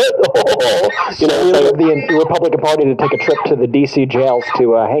did it. The Republican Party to take a trip to the D.C. jails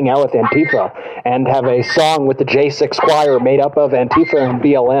to hang out with Antifa and have a song with the J6 choir made up of Antifa and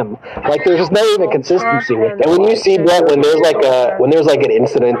BLM. Like, there's just no even consistency with it. And when you see that, when there's like an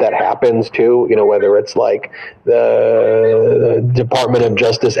incident that happens too, whether it's like the Department of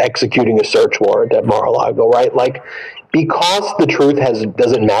Justice executing a search warrant at Mar-a-Lago, right? Like, because the truth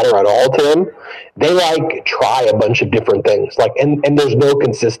doesn't matter at all to them, they try a bunch of different things. And there's no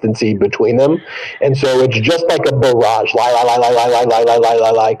consistency between them. And so it's just like a barrage,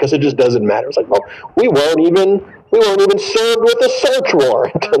 lie, because it just doesn't matter. It's like, well, we weren't even served with a search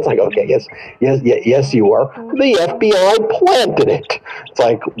warrant. It's like, okay, yes, you were. The FBI planted it. It's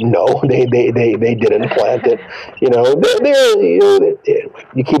like, no, they didn't plant it.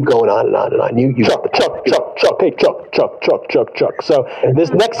 You keep going on and on and on. Chuck. So this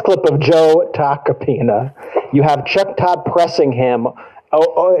next clip of Joe Tacopina, you have Chuck Todd pressing him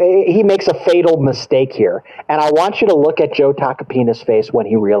he makes a fatal mistake here. And I want you to look at Joe Tacopina's face when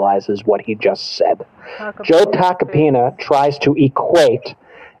he realizes what he just said. Joe Tacopina tries to equate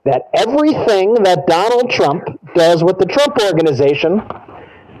that everything that Donald Trump does with the Trump Organization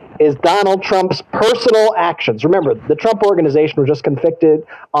is Donald Trump's personal actions. Remember, the Trump Organization was just convicted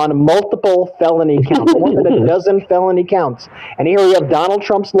on multiple felony counts, more than a dozen felony counts. And here we have Donald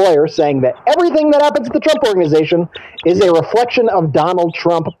Trump's lawyer saying that everything that happens to the Trump Organization is a reflection of Donald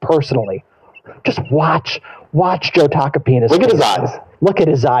Trump personally. Just watch Joe Tacopina's Look at his eyes. Look at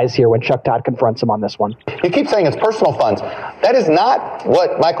his eyes here when Chuck Todd confronts him on this one. You keep saying it's personal funds. That is not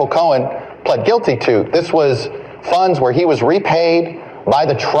what Michael Cohen pled guilty to. This was funds where he was repaid by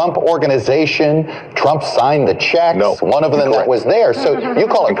the Trump Organization. Trump signed the checks. No, one of them that was there. So you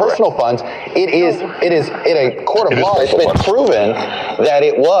call it personal funds. It is in a court of law. It's been proven that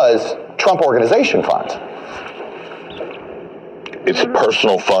it was Trump Organization funds. It's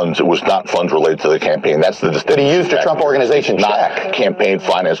personal funds. It was not funds related to the campaign. That's the distinction. But he used a Trump Organization check. Not campaign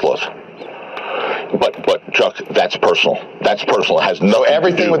finance laws. But Chuck, that's personal. That's personal. It has nothing So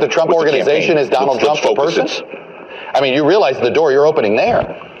everything to do with the Trump Organization is Donald Trump the person? I mean, you realize the door you're opening there.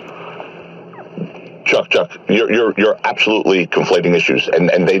 Chuck, you're absolutely conflating issues,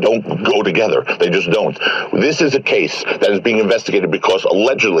 and they don't go together. They just don't. This is a case that is being investigated because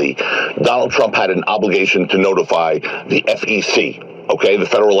allegedly Donald Trump had an obligation to notify the FEC. Okay, the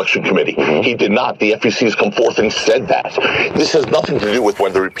Federal Election Committee. He did not. The FEC has come forth and said that. This has nothing to do with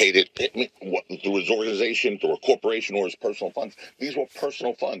whether he paid it through his organization, through a corporation, or his personal funds. These were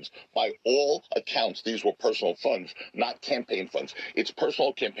personal funds. By all accounts, these were personal funds, not campaign funds. It's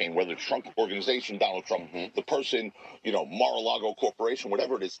personal campaign, whether it's Trump Organization, Donald Trump, the person, Mar-a-Lago Corporation,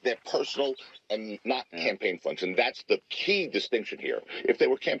 whatever it is, they're personal and not campaign funds. And that's the key distinction here. If they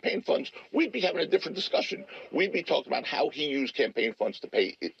were campaign funds, we'd be having a different discussion. We'd be talking about how he used campaign funds to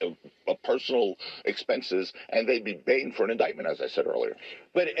pay personal expenses, and they'd be paying for an indictment, as I said earlier.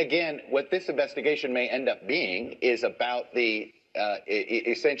 But again, what this investigation may end up being is about the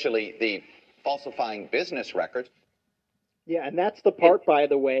essentially the falsifying business records. Yeah, and that's the part, by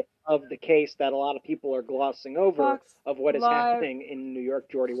the way, of the case that a lot of people are glossing over of what is happening in New York,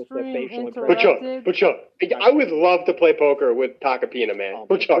 Jordy, with the facial impression. But Chuck, I would love to play poker with Tacopina, man.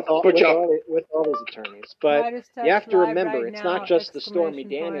 With all his attorneys. But you have to remember, it's not just the Stormy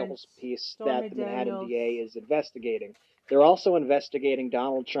Daniels piece that the Manhattan DA is investigating. They're also investigating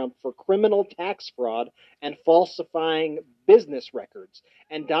Donald Trump for criminal tax fraud and falsifying business records.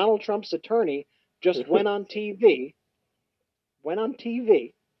 And Donald Trump's attorney just went on TV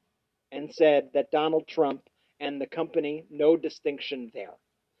and said that Donald Trump and the company, no distinction there.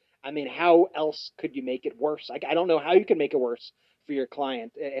 I mean, how else could you make it worse? I don't know how you can make it worse for your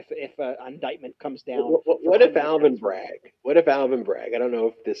client if an indictment comes down. What if Alvin Bragg? I don't know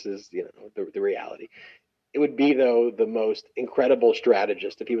if this is the reality. It would be, though, the most incredible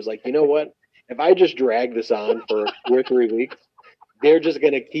strategist if he was like, you know what? If I just drag this on for 2 or 3 weeks, they're just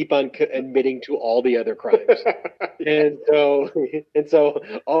going to keep on admitting to all the other crimes. and so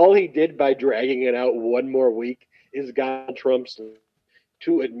all he did by dragging it out one more week is got Trump's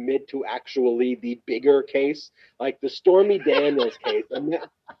to admit to actually the bigger case, like the Stormy Daniels case.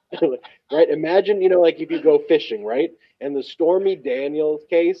 Right? Imagine, like if you go fishing, right? And the Stormy Daniels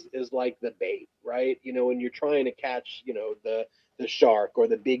case is like the bait, right? When you're trying to catch, the shark or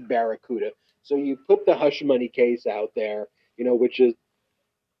the big barracuda. So you put the hush money case out there, which is.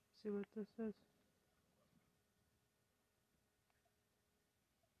 See what this is.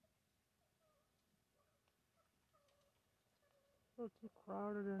 So too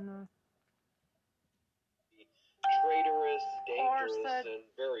crowded in there. Traitorous, dangerous, and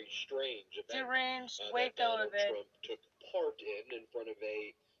very strange event that Donald Trump took part in front of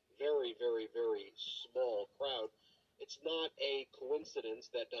a very, very, very small crowd. It's not a coincidence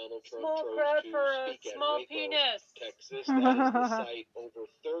that Donald Trump chose to speak at Waco, Texas. That is the site over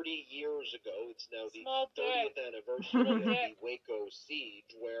 30 years ago. It's now the 30th anniversary of the Waco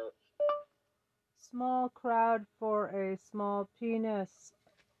siege, where Small crowd for a small penis.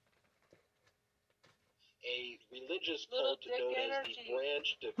 A religious cult known as the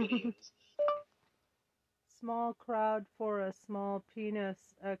Branch Davidians. Small crowd for a small penis!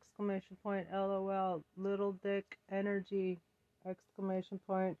 Exclamation point! LOL. Little dick energy! Exclamation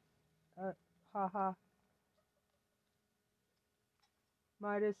point! Haha.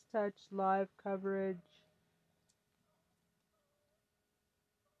 Midas Touch live coverage.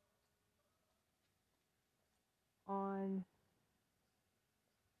 On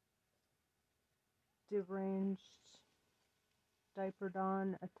deranged Diaper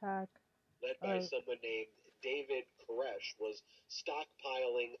Dawn attack. Led by someone named David Koresh was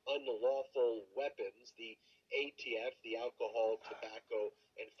stockpiling unlawful weapons. The ATF, the Alcohol, Tobacco,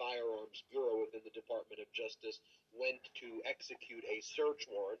 and Firearms Bureau within the Department of Justice, went to execute a search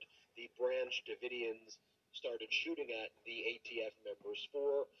warrant. The Branch Davidians started shooting at the ATF members.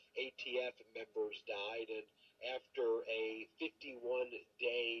 4 ATF members died, and after a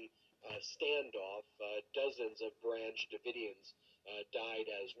 51-day standoff, dozens of Branch Davidians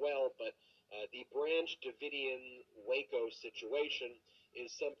died as well. But the Branch Davidian Waco situation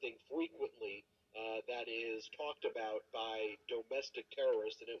is something frequently that is talked about by domestic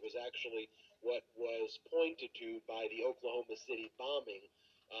terrorists, and it was actually what was pointed to by the Oklahoma City bombing,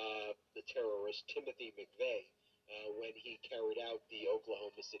 the terrorist Timothy McVeigh, when he carried out the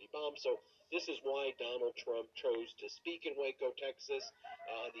Oklahoma City bomb. So this is why Donald Trump chose to speak in Waco, Texas,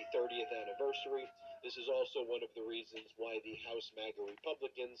 on the 30th anniversary. This is also one of the reasons why the House MAGA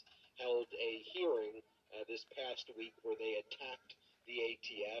Republicans held a hearing this past week where they attacked the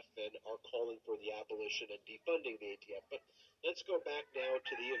ATF and are calling for the abolition and defunding the ATF. But let's go back now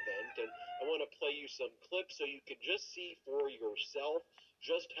to the event, and I want to play you some clips so you can just see for yourself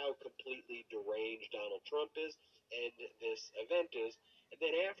just how completely deranged Donald Trump is and this event is. And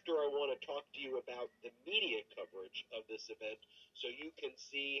then after, I want to talk to you about the media coverage of this event so you can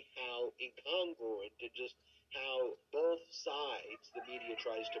see how incongruent and just how both sides the media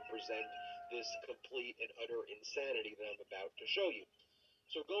tries to present this complete and utter insanity that I'm about to show you.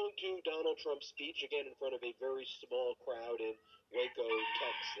 So going to Donald Trump's speech, again in front of a very small crowd in Waco,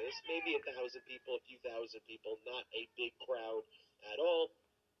 Texas, maybe 1,000 people, a few thousand people, not a big crowd at all.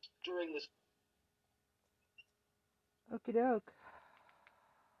 During this... Okie doke.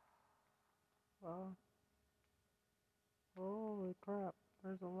 Wow. Holy crap,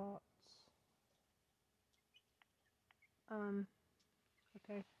 there's a lot.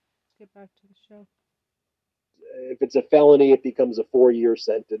 Okay, let's get back to the show. If it's a felony, it becomes a 4-year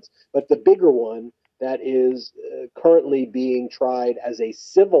sentence. But the bigger one that is currently being tried as a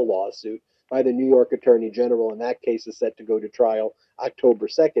civil lawsuit by the New York Attorney General, and that case is set to go to trial October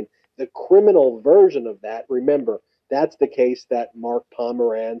 2nd. The criminal version of that, remember, that's the case that Mark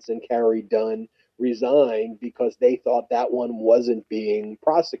Pomerantz and Carrie Dunn resigned because they thought that one wasn't being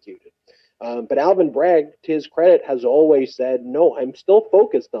prosecuted. But Alvin Bragg, to his credit, has always said, no, I'm still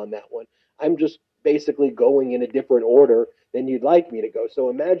focused on that one. I'm just basically going in a different order than you'd like me to go. So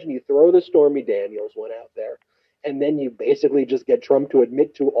imagine you throw the Stormy Daniels one out there, and then you basically just get Trump to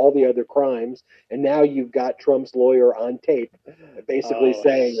admit to all the other crimes, and now you've got Trump's lawyer on tape basically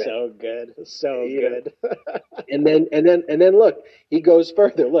saying so that. So good. And then look, he goes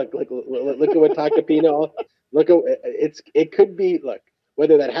further. Look at what Tacopina. It could be, look,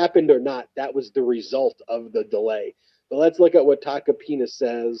 whether that happened or not, that was the result of the delay. But let's look at what Tacopina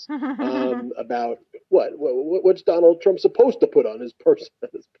says about what's Donald Trump supposed to put on his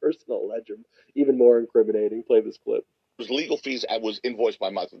personal ledger. Even more incriminating. Play this clip. His legal fees was invoiced by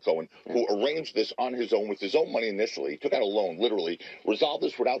Michael Cohen, who arranged this on his own with his own money initially, took out a loan, literally, resolved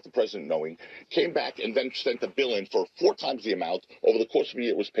this without the president knowing, came back and then sent a bill in for 4 times the amount. Over the course of a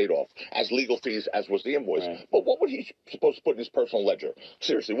year, it was paid off as legal fees, as was the invoice. Right. But what would he supposed to put in his personal ledger?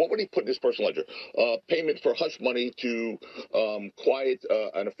 Seriously, what would he put in his personal ledger? Payment for hush money to quiet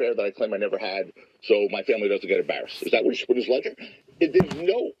an affair that I claim I never had, so my family doesn't get embarrassed. Is that what he should put in his ledger? There's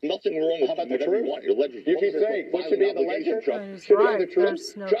nothing wrong with whatever you want. Your ledger. You keep saying what should be in the ledger? He's right.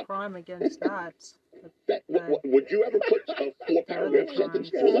 There's no crime against that. Would you ever put a 4-paragraph sentence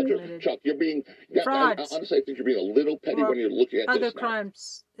in your ledger? Chuck, you're being... Honestly, I think you're being a little petty when you're looking at other this.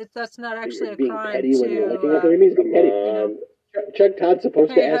 Crimes. That's not actually a being crime petty when you're looking at it. Being petty. Chuck Todd's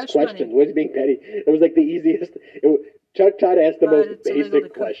supposed to ask questions. What's being petty? It was like the easiest... Chuck Todd asked the most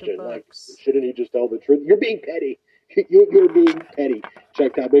basic question. Like, shouldn't he just tell the truth? You're being petty. You're being petty,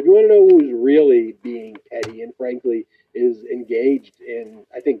 Chuck Todd. But if you want to know who's really being petty and frankly is engaged in,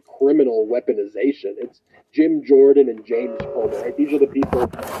 I think, criminal weaponization, it's Jim Jordan and James Comer. Right? These are the people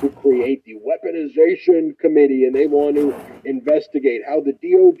who create the Weaponization Committee, and they want to investigate how the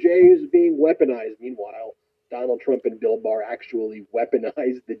DOJ is being weaponized. Meanwhile, Donald Trump and Bill Barr actually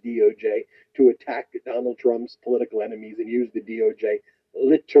weaponized the DOJ to attack Donald Trump's political enemies and use the DOJ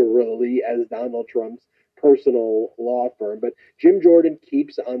literally as Donald Trump's personal law firm. But Jim Jordan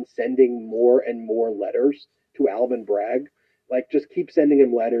keeps on sending more and more letters to Alvin Bragg. Like, just keep sending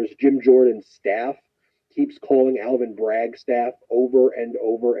him letters. Jim Jordan's staff keeps calling Alvin Bragg's staff over and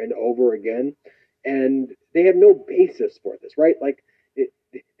over and over again. And they have no basis for this, right? Like,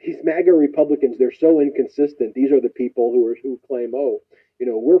 these MAGA Republicans, they're so inconsistent. These are the people who claim,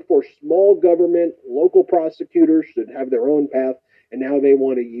 we're for small government, local prosecutors should have their own path, and now they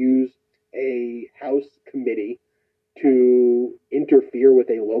want to use a House committee to interfere with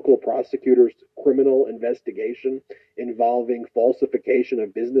a local prosecutor's criminal investigation involving falsification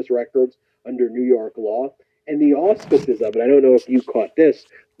of business records under New York law. And the auspices of it, I don't know if you caught this,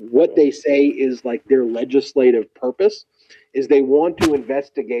 what they say is like their legislative purpose is they want to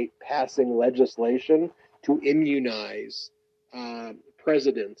investigate passing legislation to immunize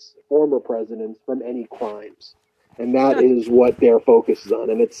presidents, former presidents, from any crimes. And that is what their focus is on.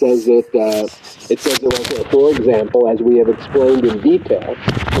 And it says it says right here, for example, as we have explained in detail,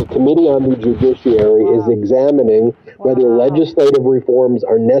 the Committee on the Judiciary is examining whether legislative reforms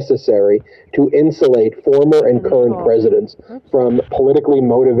are necessary to insulate former and current presidents from politically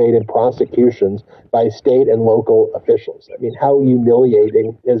motivated prosecutions by state and local officials. I mean, how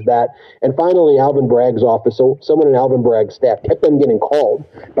humiliating is that? And finally, Alvin Bragg's office, so someone in Alvin Bragg's staff kept on getting called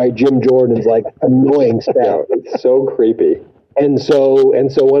by Jim Jordan's like annoying staff. It's so creepy. And so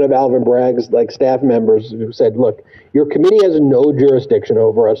one of Alvin Bragg's like staff members said, "Look, your committee has no jurisdiction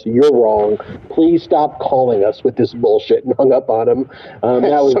over us. You're wrong. Please stop calling us with this bullshit," and hung up on him.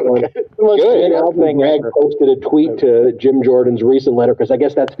 That was one. Good. And Alvin Bragg posted a tweet to Jim Jordan's recent letter, because I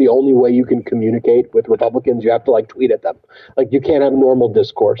guess that's the only way you can communicate with Republicans. You have to like tweet at them. Like you can't have normal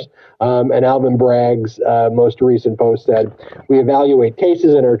discourse. And Alvin Bragg's most recent post said, "We evaluate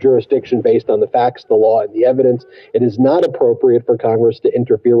cases in our jurisdiction based on the facts, the law, and the evidence. It is not appropriate for Congress to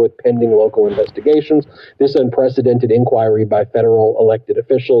interfere with pending local investigations. This unprecedented inquiry by federal elected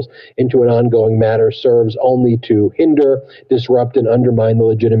officials into an ongoing matter serves only to hinder, disrupt, and undermine the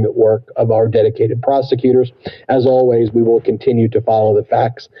legitimate work of our dedicated prosecutors. As always, we will continue to follow the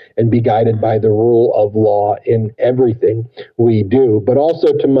facts and be guided by the rule of law in everything we do." But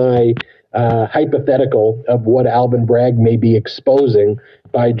also to my hypothetical of what Alvin Bragg may be exposing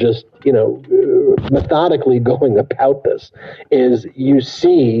by just, methodically going about this, is you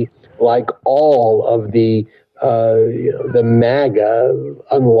see like all of the MAGA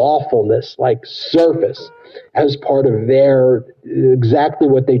unlawfulness like surface as part of their exactly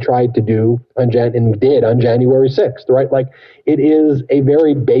what they tried to do and did on January 6th, right? Like it is a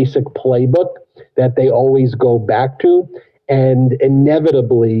very basic playbook that they always go back to. And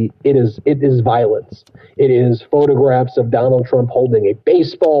inevitably, it is violence. It is photographs of Donald Trump holding a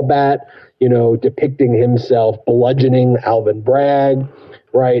baseball bat, depicting himself bludgeoning Alvin Bragg,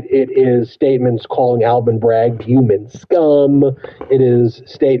 right? It is statements calling Alvin Bragg human scum. It is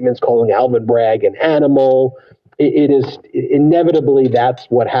statements calling Alvin Bragg an animal. It is inevitably that's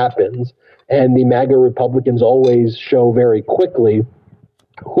what happens. And the MAGA Republicans always show very quickly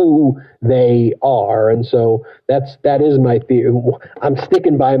who they are. And so that is my theory. I'm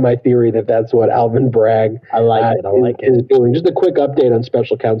sticking by my theory that that's what Alvin Bragg is doing. Just a quick update on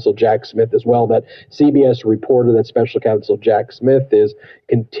Special Counsel Jack Smith as well, that CBS reported that Special Counsel Jack Smith is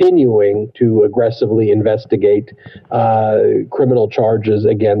continuing to aggressively investigate criminal charges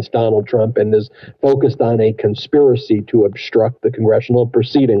against Donald Trump and is focused on a conspiracy to obstruct the congressional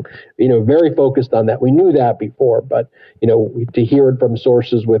proceeding. Very focused on that. We knew that before, but, to hear it from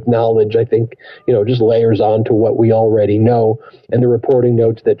sources with knowledge, I think, just layers on to what we already know. And the reporting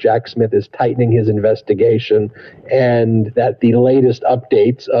notes that Jack Smith is tightening his investigation and that the latest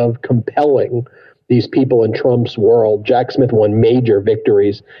updates of compelling these people in Trump's world. Jack Smith won major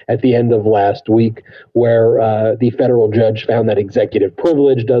victories at the end of last week where the federal judge found that executive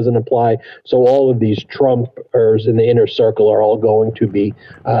privilege doesn't apply. So all of these Trumpers in the inner circle are all going to be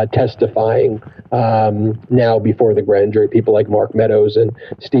testifying now before the grand jury, people like Mark Meadows and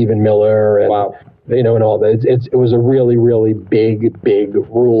Stephen Miller and and all that. It was a really, really big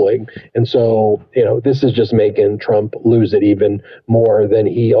ruling. And so, this is just making Trump lose it even more than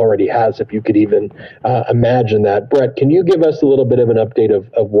he already has, if you could even imagine that. Brett, can you give us a little bit of an update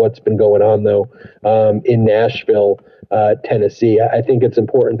of what's been going on, though, in Nashville, Tennessee? I think it's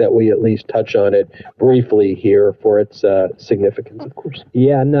important that we at least touch on it briefly here for its significance, of course.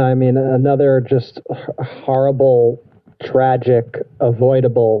 Yeah, no, I mean, another just horrible, tragic,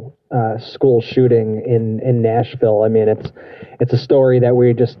 avoidable school shooting in Nashville. I mean, it's a story that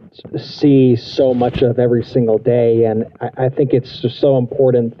we just see so much of every single day, and I think it's just so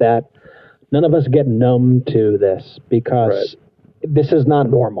important that none of us get numb to this, because this is not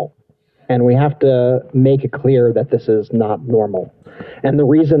normal, and we have to make it clear that this is not normal. And the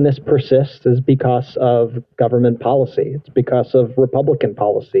reason this persists is because of government policy. It's because of Republican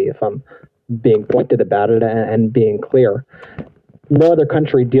policy, if I'm being pointed about it and being clear. No other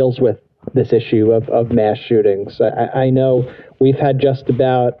country deals with this issue of mass shootings. I know we've had just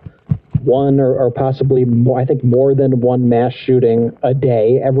about one or possibly more, I think more than one mass shooting a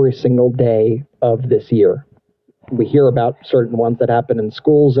day, every single day of this year. we hear about certain ones that happen in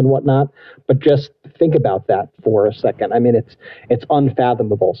schools and whatnot, but just think about that for a second. I mean, it's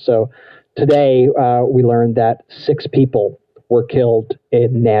unfathomable. So today we learned that 6 people were killed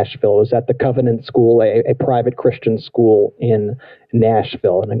in Nashville. It was at the Covenant School, a private Christian school in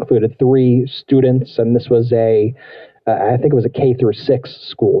Nashville, and included 3 students. And this was I think it was a K through 6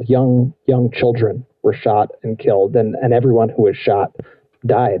 school. Young Children were shot and killed, and everyone who was shot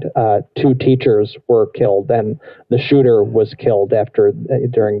died. 2 teachers were killed, and the shooter was killed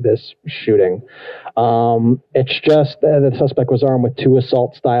during this shooting. It's just the suspect was armed with 2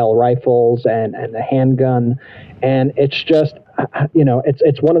 assault-style rifles and a handgun, and it's just,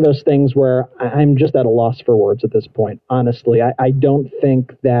 it's one of those things where I'm just at a loss for words at this point. Honestly, I don't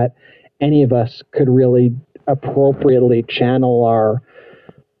think that any of us could really appropriately channel our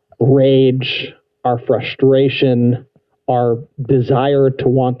rage, our frustration, our desire to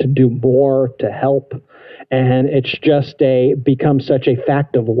want to do more to help. And it's just become such a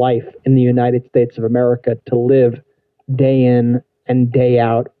fact of life in the United States of America to live day in and day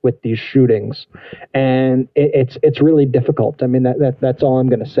out with these shootings. And it's really difficult. I mean, that's all I'm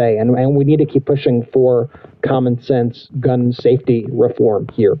going to say. And we need to keep pushing for common sense gun safety reform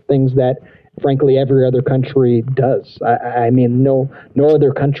here, things that frankly every other country does. I mean, no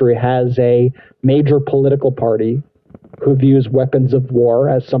other country has a major political party who views weapons of war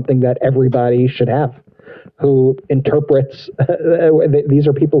as something that everybody should have, who interprets, these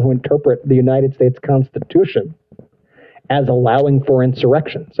are people who interpret the United States Constitution as allowing for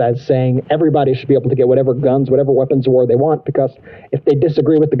insurrections, as saying everybody should be able to get whatever guns, whatever weapons of war they want, because if they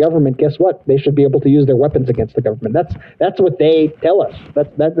disagree with the government, guess what? They should be able to use their weapons against the government. That's what they tell us.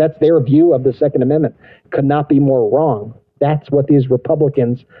 That's their view of the Second Amendment. Could not be more wrong. That's what these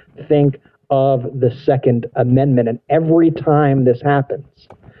Republicans think of the Second Amendment. And every time this happens,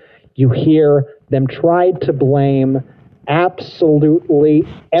 you hear them try to blame absolutely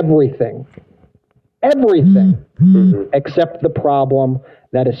everything, except the problem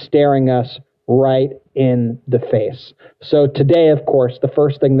that is staring us right in the face. So today, of course, the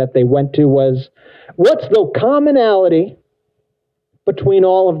first thing that they went to was, what's the commonality between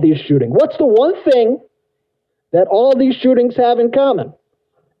all of these shootings? What's the one thing that all these shootings have in common?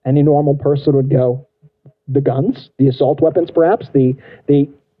 Any normal person would go, the guns, the assault weapons, perhaps, the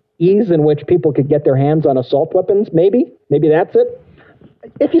ease in which people could get their hands on assault weapons, maybe that's it.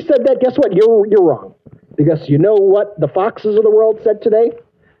 If you said that, guess what? You're wrong. Because you know what the Foxes of the world said today?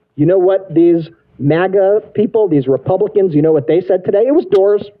 You know what these MAGA people, these Republicans, you know what they said today? It was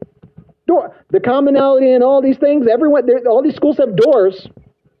doors. The commonality in all these things, all these schools have doors.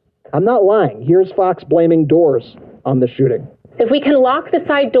 I'm not lying. Here's Fox blaming doors on the shooting. If we can lock the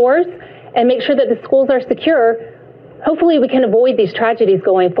side doors and make sure that the schools are secure, hopefully we can avoid these tragedies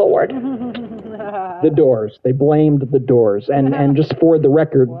going forward. The doors. They blamed the doors. And just for the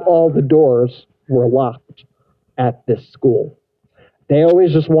record, all the doors were locked at this school. They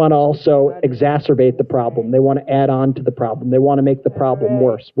always just want to also exacerbate the problem. They want to add on to the problem. They want to make the problem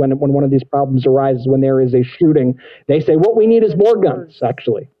worse. When one of these problems arises, when there is a shooting, they say, what we need is more guns,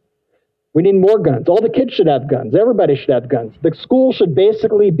 actually. We need more guns. All the kids should have guns. Everybody should have guns. The school should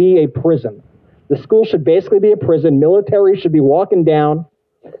basically be a prison. The school should basically be a prison. Military should be walking down.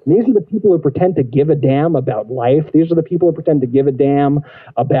 And these are the people who pretend to give a damn about life. These are the people who pretend to give a damn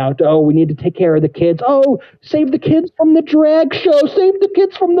about, we need to take care of the kids. Save the kids from the drag show. Save the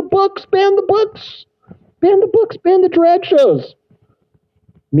kids from the books. Ban the books. Ban the books. Ban the drag shows.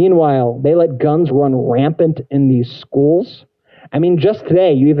 Meanwhile, they let guns run rampant in these schools. I mean, just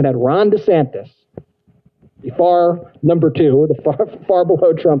today, you even had Ron DeSantis, the far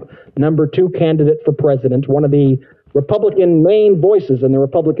below Trump, number 2 candidate for president, one of the Republican main voices in the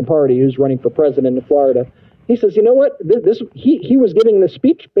Republican Party who's running for president in Florida. He says, you know what? He was giving this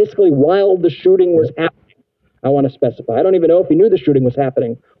speech basically while the shooting was happening. I want to specify. I don't even know if he knew the shooting was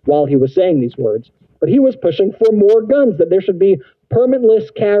happening while he was saying these words, but he was pushing for more guns, that there should be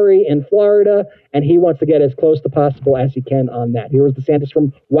permitless carry in Florida, and he wants to get as close to possible as he can on that. Here was DeSantis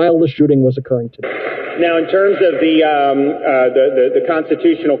from while the shooting was occurring today. Now, in terms of the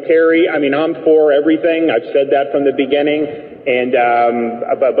constitutional carry, I mean, I'm for everything. I've said that from the beginning. And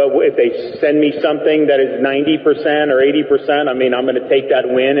but if they send me something that is 90% or 80%, I mean, I'm going to take that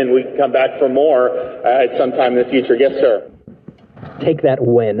win, and we can come back for more at some time in the future. Yes, sir. Take that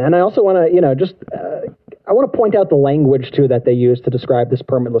win. And I also want to, I want to point out the language, too, that they use to describe this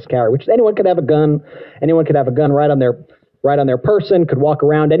permitless carry, which is anyone could have a gun. Anyone could have a gun right on their person, could walk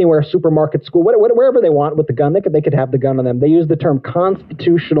around anywhere, supermarket, school, wherever they want with the gun. They could have the gun on them. They use the term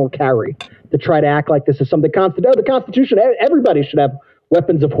constitutional carry to try to act like this is something the Constitution, everybody should have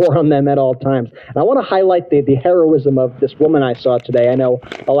weapons of war on them at all times. And I want to highlight the heroism of this woman I saw today. I know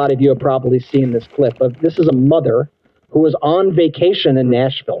a lot of you have probably seen this clip. This is a mother who was on vacation in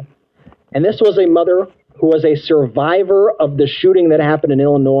Nashville. And this was a mother who was a survivor of the shooting that happened in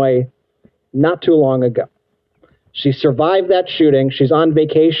Illinois not too long ago. She survived that shooting. She's on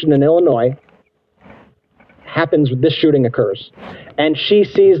vacation in Illinois. This shooting occurs. And she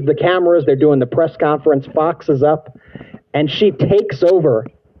sees the cameras. They're doing the press conference. Fox is up. And she takes over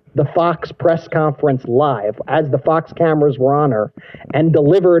the Fox press conference live as the Fox cameras were on her and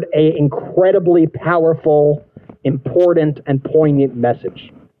delivered an incredibly powerful, important, and poignant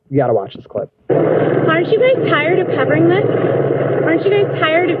message. You got to watch this clip. Aren't you guys tired of covering this? Aren't you guys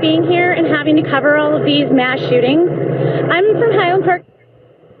tired of being here and having to cover all of these mass shootings? I'm from Highland Park.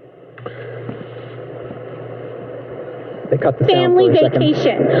 They cut the Family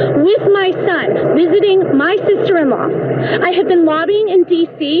vacation with my son, visiting my sister-in-law. I have been lobbying in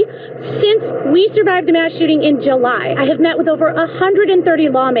D.C. since we survived a mass shooting in July. I have met with over 130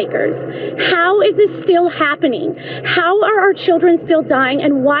 lawmakers. How is this still happening? How are our children still dying,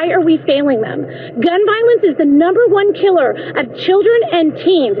 and why are we failing them? Gun violence is the #1 killer of children and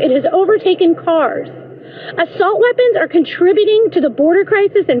teens. It has overtaken cars. Assault weapons are contributing to the border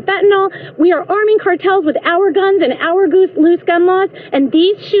crisis and fentanyl. We are arming cartels with our guns and our loose gun laws, and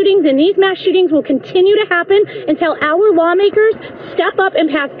these shootings and these mass shootings will continue to happen until our lawmakers step up and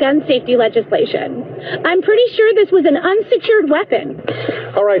pass gun safety legislation. I'm pretty sure this was an unsecured weapon.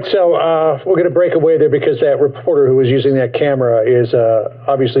 All right, so we're going to break away there because that reporter who was using that camera is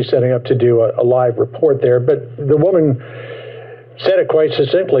obviously setting up to do a live report there. But the woman said it quite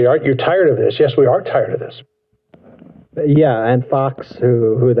succinctly. Aren't you tired of this? Yes, we are tired of this. Yeah, and Fox,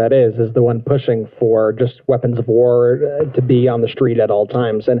 who that is the one pushing for just weapons of war to be on the street at all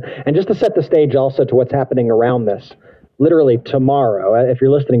times. And just to set the stage also to what's happening around this, literally tomorrow, if you're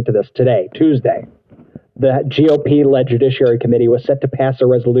listening to this today, Tuesday, the GOP-led Judiciary Committee was set to pass a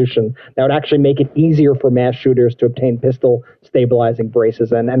resolution that would actually make it easier for mass shooters to obtain pistol stabilizing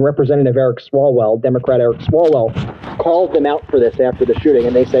braces. And Representative Eric Swalwell, Democrat Eric Swalwell, called them out for this after the shooting.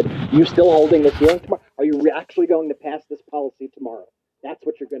 And they said, you still holding this hearing tomorrow? Are you actually going to pass this policy tomorrow? That's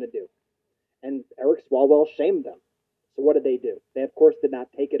what you're going to do. And Eric Swalwell shamed them. So what did they do? They, of course, did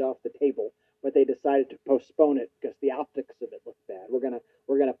not take it off the table, but they decided to postpone it because the optics of it looked bad. We're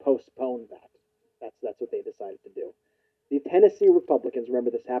gonna postpone that. That's what they decided to do. The Tennessee Republicans, remember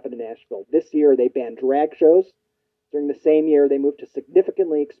this happened in Nashville. This year they banned drag shows. During the same year, they moved to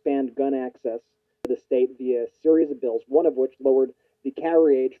significantly expand gun access to the state via a series of bills, one of which lowered the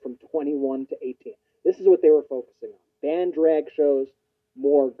carry age from 21 to 18. This is what they were focusing on. Ban drag shows,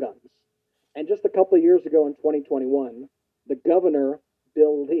 more guns. And just a couple of years ago in 2021, the governor,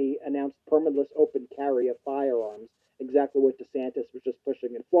 Bill Lee, announced permitless open carry of firearms, exactly what DeSantis was just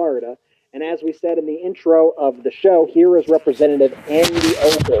pushing in Florida. And as we said in the intro of the show, here is Representative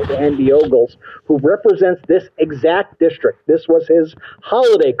Andy Ogles, who represents this exact district. This was his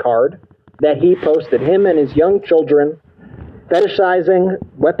holiday card that he posted, him and his young children fetishizing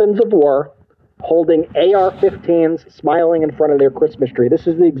weapons of war, holding AR-15s, smiling in front of their Christmas tree. This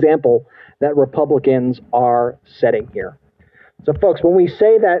is the example that Republicans are setting here. So, folks, when we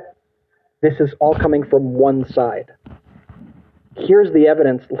say that this is all coming from one side, here's the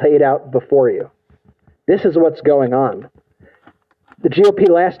evidence laid out before you. This is what's going on. The GOP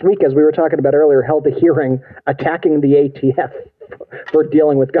last week, as we were talking about earlier, held a hearing attacking the ATF for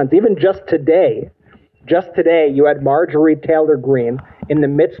dealing with guns. Even just today, you had Marjorie Taylor Greene in the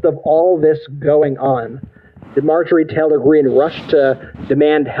midst of all this going on. Did Marjorie Taylor Greene rush to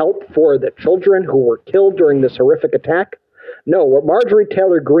demand help for the children who were killed during this horrific attack? No, what Marjorie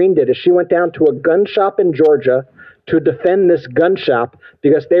Taylor Greene did is she went down to a gun shop in Georgia to defend this gun shop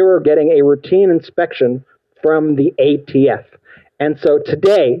because they were getting a routine inspection from the ATF. And so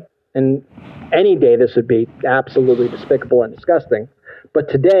today, and any day this would be absolutely despicable and disgusting, but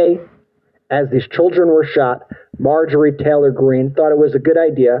today, as these children were shot, Marjorie Taylor Greene thought it was a good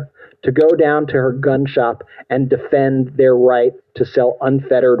idea to go down to her gun shop and defend their right to sell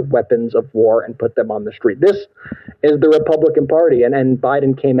unfettered weapons of war and put them on the street. This is the Republican Party, and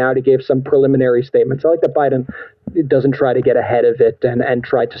Biden came out, he gave some preliminary statements. I like that Biden doesn't try to get ahead of it and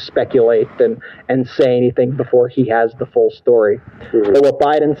try to speculate and say anything before he has the full story. Mm-hmm. But what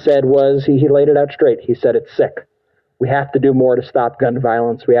Biden said was, he laid it out straight. He said it's sick. We have to do more to stop gun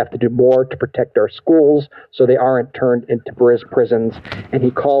violence. We have to do more to protect our schools so they aren't turned into prisons. And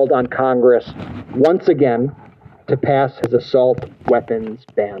he called on Congress once again to pass his assault weapons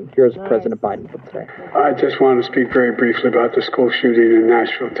ban. Here's President Biden from today. I just want to speak very briefly about the school shooting in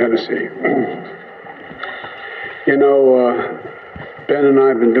Nashville, Tennessee. Ben and I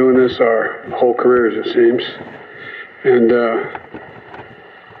have been doing this our whole careers, it seems. And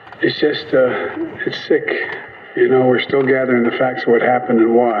it's just, it's sick. You know, we're still gathering the facts of what happened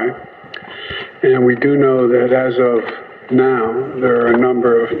and why. And we do know that as of now, there are a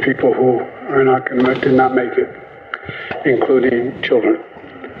number of people who are did not make it, including children.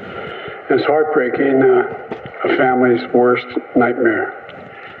 It's heartbreaking, a family's worst nightmare.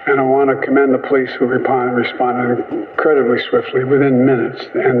 And I want to commend the police who responded incredibly swiftly, within minutes,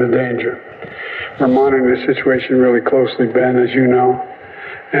 to end the danger. We're monitoring the situation really closely, Ben, as you know,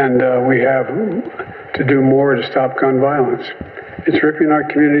 and we have to do more to stop gun violence. It's ripping our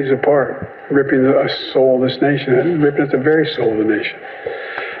communities apart, ripping the soul of this nation, ripping at the very soul of the nation.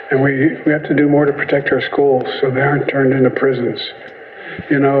 And we have to do more to protect our schools so they aren't turned into prisons.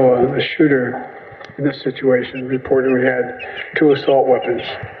 You know, the shooter in this situation reportedly had 2 assault weapons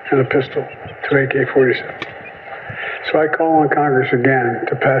and a pistol, 2 AK-47. So I call on Congress again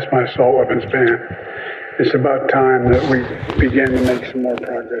to pass my assault weapons ban. It's about time that we begin to make some more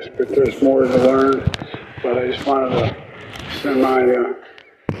progress, but there's more to learn. But I just wanted to send my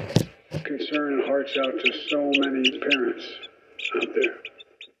concern and hearts out to so many parents out there.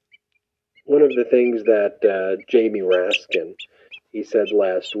 One of the things that Jamie Raskin, he said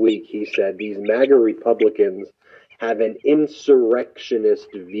last week, he said these MAGA Republicans have an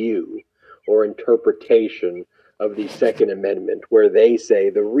insurrectionist view or interpretation of the Second Amendment, where they say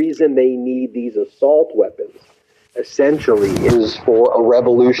the reason they need these assault weapons essentially is for a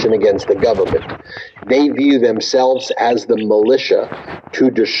revolution against the government. They view themselves as the militia to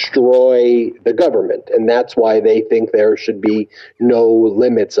destroy the government, and that's why they think there should be no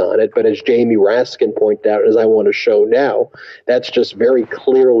limits on it. But as Jamie Raskin pointed out, as I want to show now, that's just very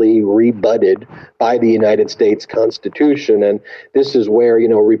clearly rebutted by the United States Constitution. And this is where, you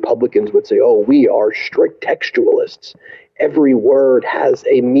know, Republicans would say, oh, we are strict textualists. Every word has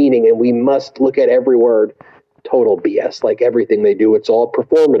a meaning, and we must look at every word. Total BS. Like everything they do, it's all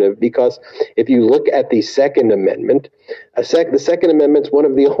performative, because if you look at the Second Amendment, the Second Amendment's one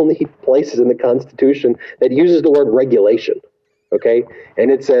of the only places in the Constitution that uses the word regulation. Okay?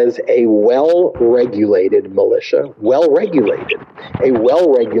 And it says a well-regulated militia, a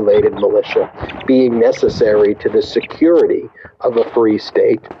well-regulated militia being necessary to the security of a free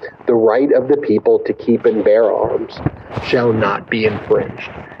state, the right of the people to keep and bear arms shall not be infringed.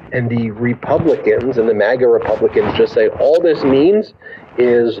 And the Republicans and the MAGA Republicans just say all this means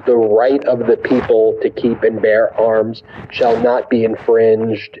is the right of the people to keep and bear arms shall not be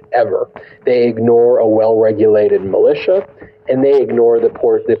infringed ever. They ignore a well-regulated militia, and they ignore the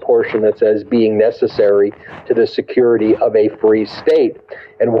portion that says being necessary to the security of a free state.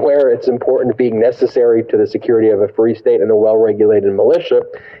 And where it's important being necessary to the security of a free state and a well-regulated militia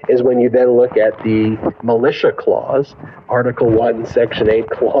is when you then look at the militia clause, Article 1, Section 8,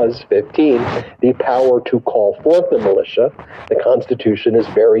 Clause 15, the power to call forth the militia. The Constitution is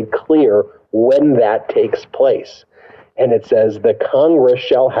very clear when that takes place. And it says the Congress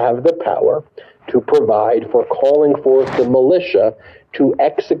shall have the power to provide for calling forth the militia to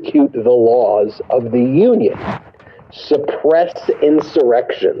execute the laws of the Union, suppress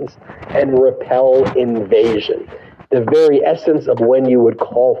insurrections, and repel invasion. The very essence of when you would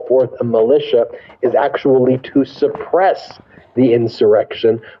call forth a militia is actually to suppress the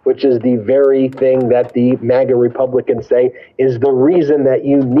insurrection, which is the very thing that the MAGA Republicans say is the reason that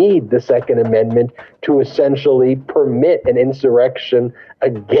you need the Second Amendment to essentially permit an insurrection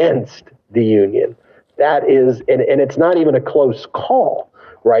against the Union. That is, and it's not even a close call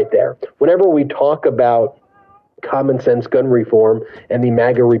right there. Whenever we talk about common sense gun reform and the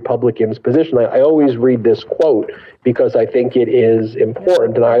MAGA Republicans' position, I always read this quote because I think it is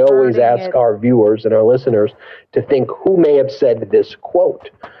important, and I always ask our viewers and our listeners to think who may have said this quote.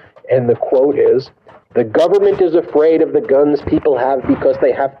 And the quote is, "The government is afraid of the guns people have because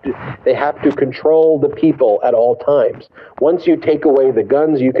they have to control the people at all times. Once you take away the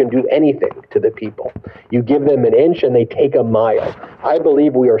guns, you can do anything to the people. You give them an inch and they take a mile. I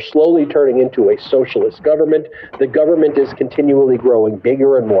believe we are slowly turning into a socialist government. The government is continually growing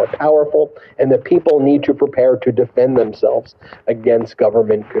bigger and more powerful, and the people need to prepare to defend themselves against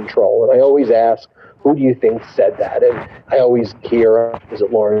government control." And I always ask, who do you think said that? And I always hear, is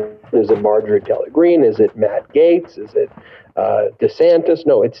it Lauren? Is it Marjorie Taylor Greene? Is it Matt Gaetz? Is it DeSantis?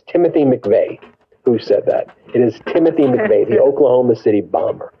 No, it's Timothy McVeigh who said that. It is Timothy McVeigh, the Oklahoma City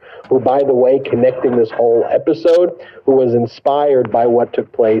bomber, who, by the way, connecting this whole episode, who was inspired by what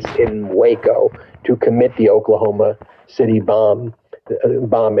took place in Waco to commit the Oklahoma City bombing.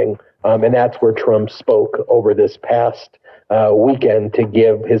 And that's where Trump spoke over this past weekend to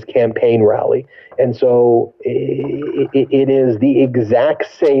give his campaign rally. And so it is the exact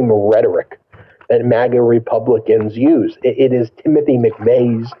same rhetoric that MAGA Republicans use. It is Timothy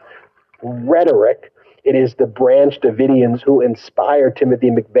McVeigh's rhetoric. It is the Branch Davidians who inspired Timothy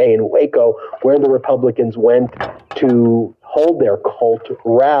McVeigh in Waco, where the Republicans went to hold their cult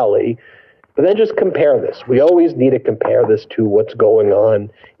rally. But then just compare this. We always need to compare this to what's going on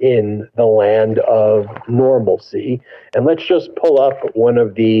in the land of normalcy. And let's just pull up one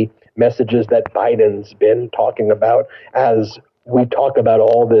of the messages that Biden's been talking about as we talk about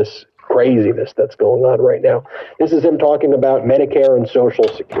all this craziness that's going on right now. This is him talking about Medicare and Social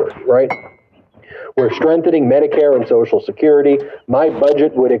Security, right? We're strengthening Medicare and Social Security. My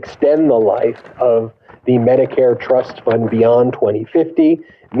budget would extend the life of the Medicare Trust Fund beyond 2050.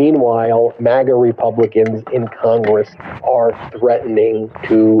 Meanwhile, MAGA Republicans in Congress are threatening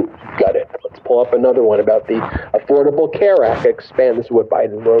to gut it. Let's pull up another one about the Affordable Care Act. This is what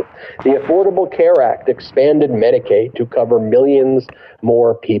Biden wrote. The Affordable Care Act expanded Medicaid to cover millions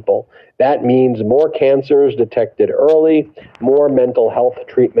more people. That means more cancers detected early, more mental health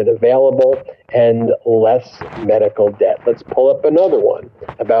treatment available, and less medical debt. Let's pull up another one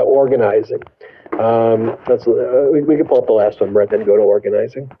about organizing. We can pull up the last one, Brett, then go to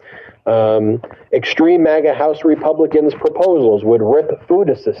organizing. Extreme MAGA House Republicans' proposals would rip food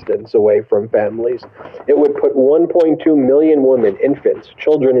assistance away from families. It would put 1.2 million women, infants,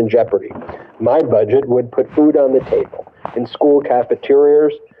 children in jeopardy. My budget would put food on the table in school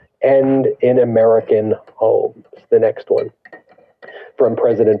cafeterias and in American homes. The next one from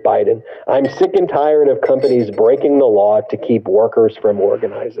President Biden. I'm sick and tired of companies breaking the law to keep workers from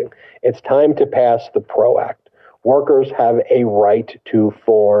organizing. It's time to pass the PRO Act. Workers have a right to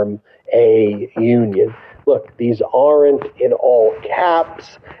form a union. Look, these aren't in all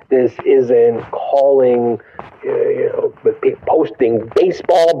caps. This isn't calling, posting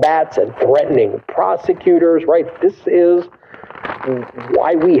baseball bats and threatening prosecutors, right? This is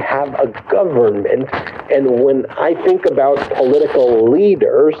why we have a government. And when I think about political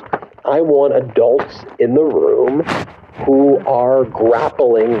leaders, I want adults in the room who are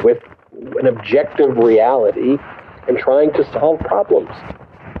grappling with an objective reality and trying to solve problems.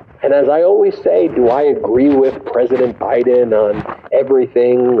 And as I always say, do I agree with President Biden on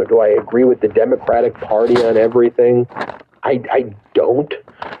everything, or do I agree with the Democratic Party on everything? I don't.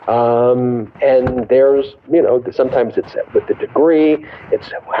 And there's, sometimes it's with the degree,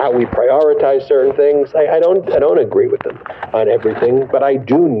 it's how we prioritize certain things. I don't agree with them on everything, but I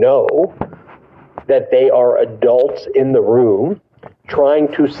do know that they are adults in the room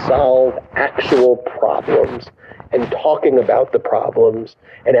trying to solve actual problems and talking about the problems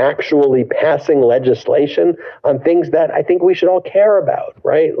and actually passing legislation on things that I think we should all care about,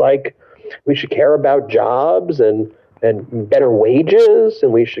 right? Like we should care about jobs and better wages,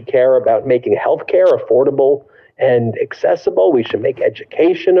 and we should care about making healthcare affordable and accessible. We should make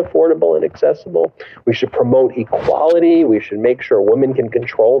education affordable and accessible. We should promote equality. We should make sure women can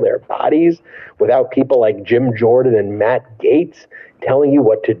control their bodies without people like Jim Jordan and Matt Gaetz telling you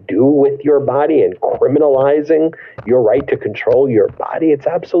what to do with your body and criminalizing your right to control your body. It's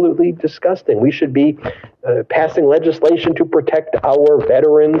absolutely disgusting. We should be passing legislation to protect our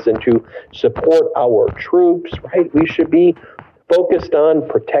veterans and to support our troops, right? We should be focused on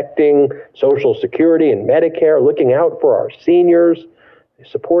protecting Social Security and Medicare, looking out for our seniors,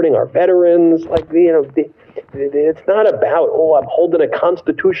 supporting our veterans. It's not about, I'm holding a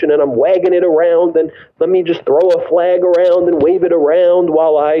constitution and I'm wagging it around and let me just throw a flag around and wave it around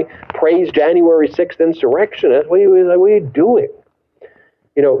while I praise January 6th insurrection. What are you doing?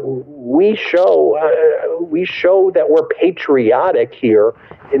 We show that we're patriotic here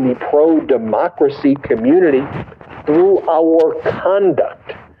in the pro-democracy community through our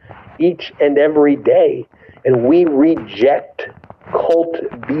conduct each and every day, and we reject cult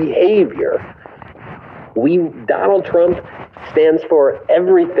behavior. Donald Trump stands for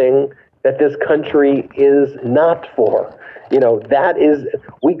everything that this country is not for.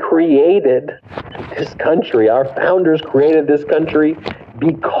 We created this country, our founders created this country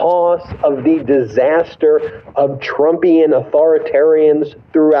because of the disaster of Trumpian authoritarians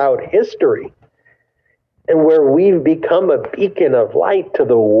throughout history. And where we've become a beacon of light to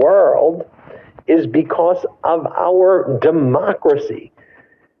the world is because of our democracy.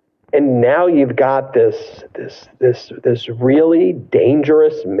 And now you've got this really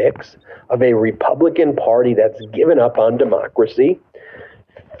dangerous mix of a Republican Party that's given up on democracy,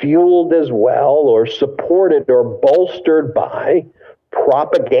 fueled as well or supported or bolstered by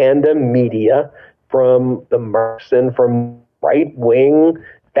propaganda media from the Marx and from right-wing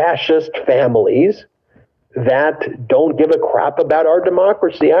fascist families that don't give a crap about our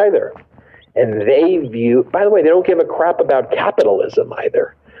democracy either. And they view, by the way, they don't give a crap about capitalism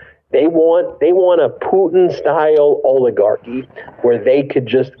either. They want a Putin-style oligarchy where they could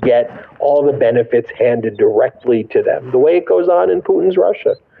just get all the benefits handed directly to them, the way it goes on in Putin's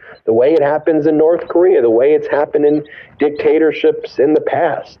Russia, the way it happens in North Korea, the way it's happened in dictatorships in the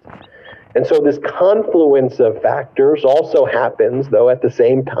past. And so this confluence of factors also happens, though, at the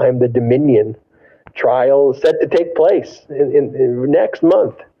same time the Dominion trial is set to take place in next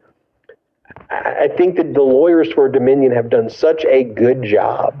month. I think that the lawyers for Dominion have done such a good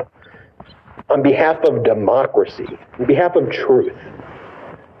job on behalf of democracy, on behalf of truth.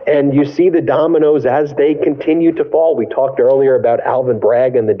 And you see the dominoes as they continue to fall. We talked earlier about Alvin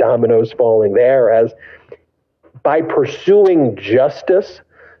Bragg and the dominoes falling there, as by pursuing justice,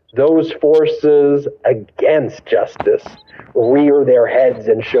 those forces against justice rear their heads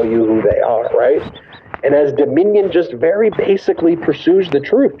and show you who they are, right? And as Dominion just very basically pursues the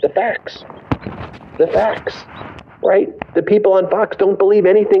truth, the facts, right? The people on Fox don't believe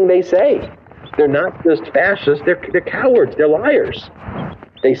anything they say. They're not just fascists, they're cowards, they're liars.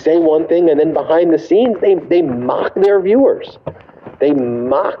 They say one thing and then behind the scenes they mock their viewers. They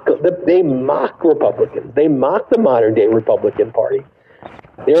mock Republicans. They mock the modern day Republican Party.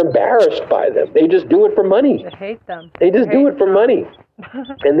 They're embarrassed by them. They just do it for money. I hate them. They just do it for money.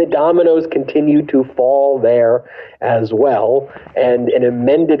 And the dominoes continue to fall there as well. And an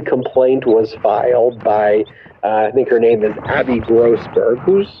amended complaint was filed by, I think her name is Abby Grossberg,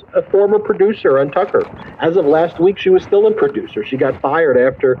 who's a former producer on Tucker. As of last week, she was still a producer. She got fired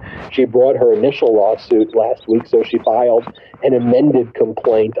after she brought her initial lawsuit last week, so she filed an amended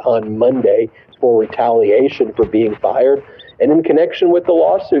complaint on Monday for retaliation for being fired. And in connection with the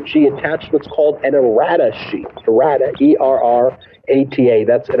lawsuit, she attached what's called an errata sheet. Errata, E-R-R-A-T-A.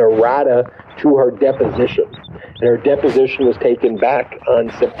 That's an errata to her deposition. And her deposition was taken back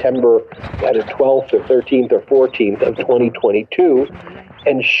on September either 12th or 13th or 14th of 2022.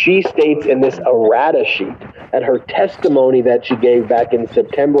 And she states in this errata sheet that her testimony that she gave back in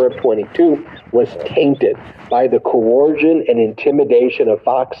September of 22 was tainted by the coercion and intimidation of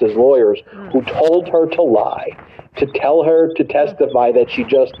Fox's lawyers who told her to lie, to tell her to testify that she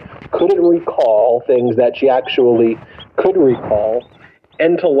just couldn't recall things that she actually could recall,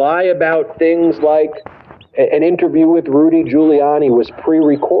 and to lie about things like an interview with Rudy Giuliani was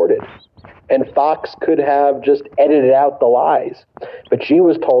pre-recorded, and Fox could have just edited out the lies. But she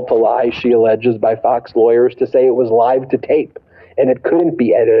was told to lie, she alleges, by Fox lawyers to say it was live to tape, and it couldn't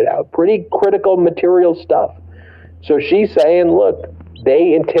be edited out. Pretty critical material stuff. So she's saying, look,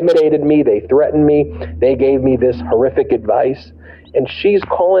 they intimidated me, they threatened me, they gave me this horrific advice, and she's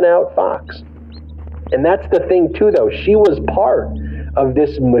calling out Fox. And that's the thing, too, though. She was part of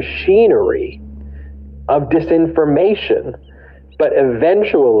this machinery of disinformation. But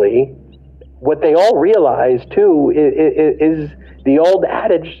eventually, what they all realize, too, is the old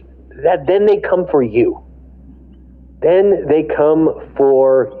adage that then they come for you. Then they come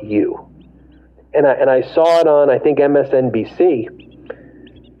for you. And I saw it on, I think, MSNBC,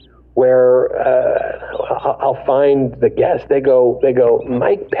 where I'll find the guest. They go,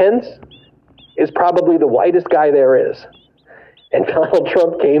 Mike Pence is probably the whitest guy there is. And Donald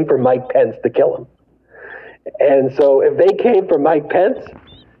Trump came for Mike Pence to kill him. And so if they came for Mike Pence,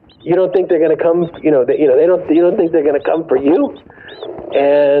 you don't think they're going to come, you don't think they're going to come for you?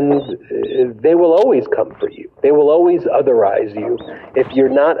 And they will always come for you. They will always otherize you. If you're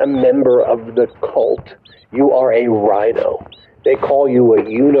not a member of the cult, you are a rhino. They call you a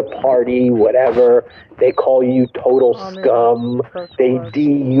uniparty, whatever. They call you total scum. They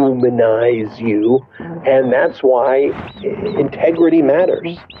dehumanize you. And that's why integrity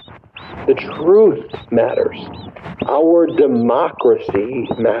matters. The truth matters. Our democracy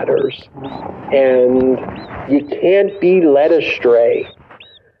matters. And you can't be led astray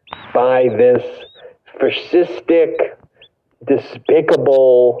by this fascistic,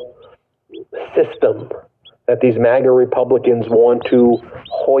 despicable system that these MAGA Republicans want to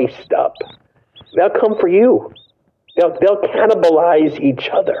hoist up. They'll come for you. They'll cannibalize each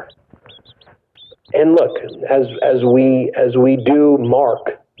other. And look, as we do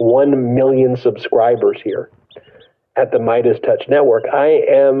mark 1 million subscribers here at the Midas Touch Network, I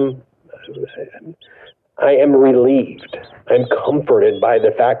am relieved. I'm comforted by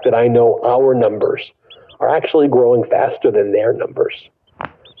the fact that I know our numbers are actually growing faster than their numbers.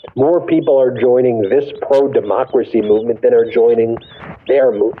 More people are joining this pro-democracy movement than are joining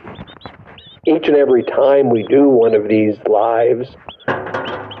their movement. Each and every time we do one of these lives,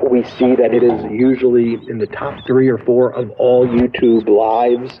 we see that it is usually in the top 3 or 4 of all YouTube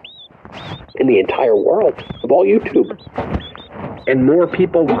lives in the entire world of all YouTube. And more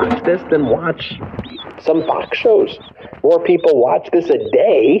people watch this than watch some Fox shows. More people watch this a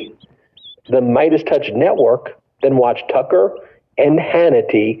day, the Midas Touch Network, than watch Tucker and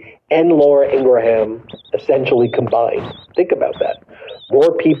Hannity and Laura Ingraham essentially combined. Think about that.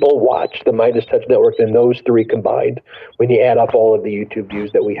 More people watch the Midas Touch Network than those three combined when you add up all of the YouTube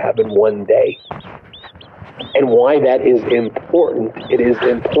views that we have in one day. And why that is important, it is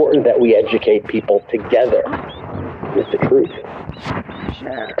important that we educate people together with the truth.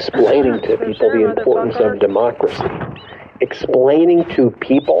 Explaining to people the importance of democracy. Explaining to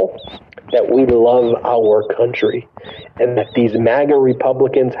people that we love our country and that these MAGA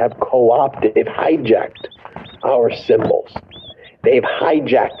Republicans have co-opted, they've hijacked our symbols. They've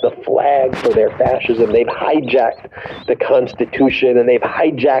hijacked the flag for their fascism. They've hijacked the Constitution, and they've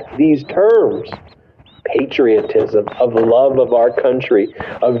hijacked these terms. Patriotism, of love of our country,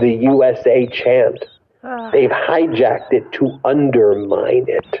 of the USA chant. They've hijacked it to undermine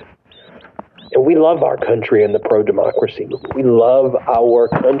it. And we love our country and the pro-democracy movement. We love our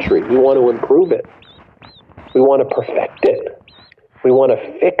country. We want to improve it. We want to perfect it. We want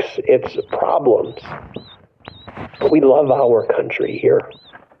to fix its problems. But we love our country here.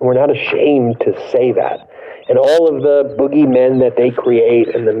 And we're not ashamed to say that. And all of the boogeymen that they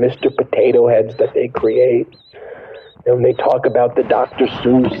create and the Mr. Potato Heads that they create, and when they talk about the Dr.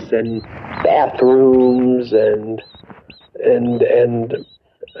 Seuss and bathrooms and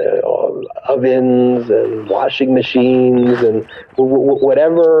ovens and washing machines and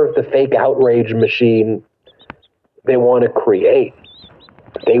whatever the fake outrage machine they want to create,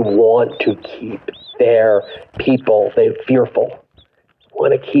 they want to keep their people fearful.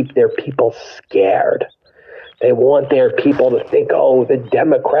 Want to keep their people scared. They want their people to think, oh, the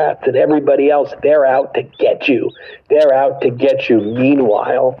Democrats and everybody else, they're out to get you. They're out to get you.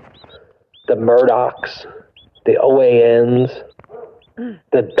 Meanwhile, the Murdochs, the OANs,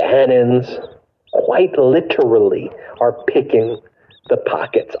 the Bannons, quite literally are picking the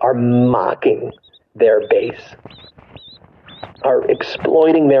pockets, are mocking their base, are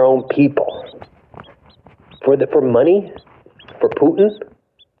exploiting their own people for money, for Putin.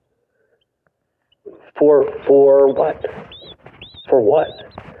 For what? For what?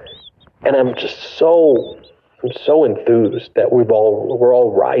 And I'm so enthused that we're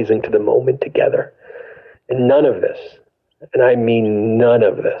all rising to the moment together. And none of this, and I mean none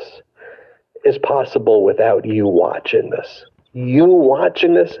of this, is possible without you watching this. You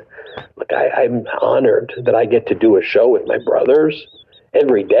watching this? Look, I'm honored that I get to do a show with my brothers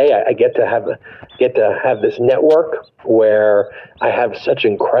every day. I get to have this network where I have such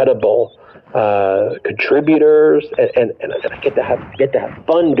incredible contributors, and I get to have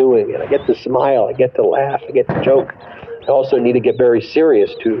fun doing it. I get to smile. I get to laugh. I get to joke. I also need to get very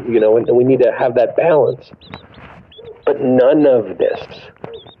serious too, and we need to have that balance. But none of this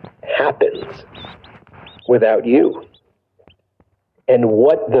happens without you. And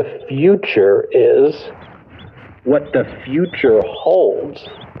what the future is, what the future holds,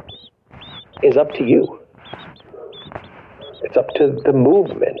 is up to you. It's up to the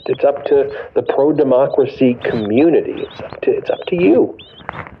movement. It's up to the pro-democracy community. It's up to you.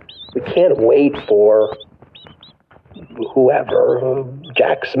 We can't wait for whoever.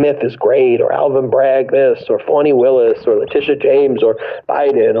 Jack Smith is great, or Alvin Bragg this, or Fani Willis, or Letitia James, or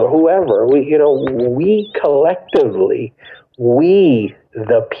Biden, or whoever. We collectively, we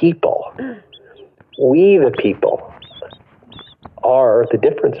the people are the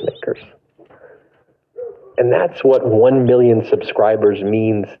difference makers. And that's what 1 million subscribers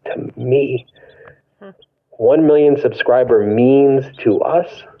means to me. 1 million subscriber means to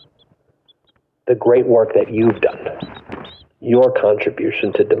us the great work that you've done. Your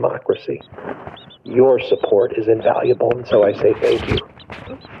contribution to democracy. Your support is invaluable, and so I say thank you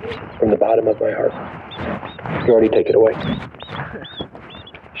from the bottom of my heart. You already take it away.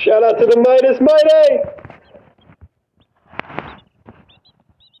 Shout out to the Midas Mighty!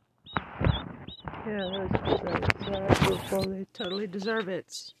 Yeah, that's beautiful. They totally deserve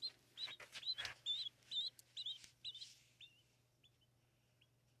it.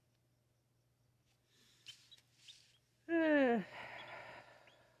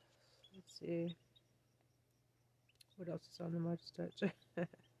 Let's see. What else is on the Midas Touch?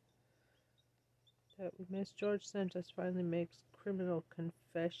 That Miss George sent us finally makes criminal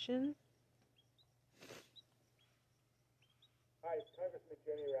confession. Hi, Congressman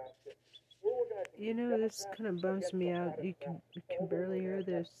Jenny Raskin. This kind of bums me out. You can barely hear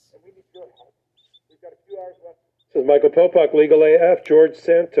this. This is Michael Popak, Legal AF, George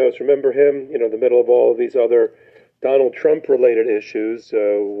Santos. Remember him? In the middle of all of these other Donald Trump-related issues,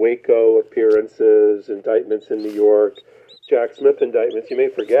 Waco appearances, indictments in New York, Jack Smith indictments, you may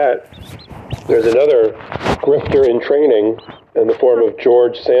forget there's another grifter in training in the form of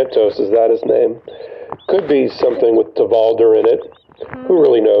George Santos. Is that his name? Could be something with Devalder in it. Who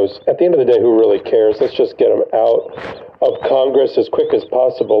really knows? At the end of the day, who really cares? Let's just get him out of Congress as quick as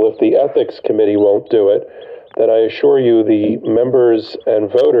possible. If the Ethics Committee won't do it, then I assure you the members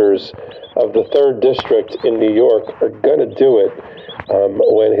and voters of the 3rd District in New York are going to do it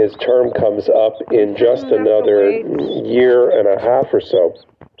when his term comes up in just another year and a half or so.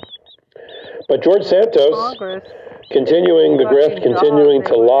 But George Santos, continuing the grift, continuing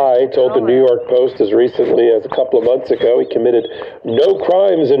to lie, told the New York Post as recently as a couple of months ago he committed no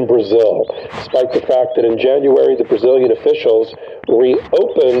crimes in Brazil, despite the fact that in January the Brazilian officials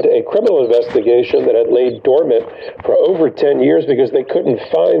reopened a criminal investigation that had laid dormant for over 10 years because they couldn't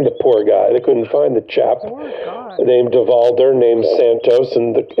find the poor guy. They couldn't find the chap named Devalder, named Santos,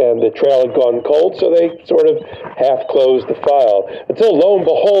 and the trail had gone cold, so they sort of half-closed the file. Until, lo and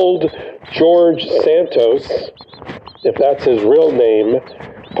behold, George Santos, if that's his real name,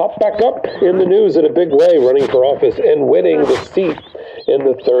 popped back up in the news in a big way, running for office and winning the seat in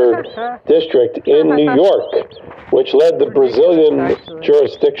the 3rd District in New York, which led the Brazilian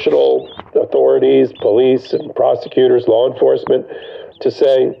jurisdictional authorities, police and prosecutors, law enforcement, to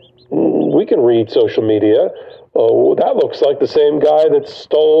say, we can read social media. Oh, that looks like the same guy that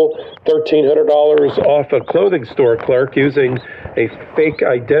stole $1,300 off a clothing store clerk using a fake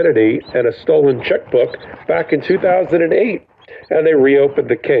identity and a stolen checkbook back in 2008. And they reopened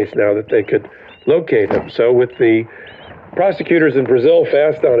the case now that they could locate him. So with the prosecutors in Brazil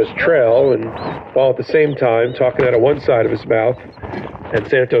fast on his trail, and while at the same time talking out of one side of his mouth, and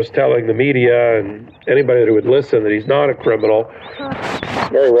Santos telling the media and anybody that would listen that he's not a criminal,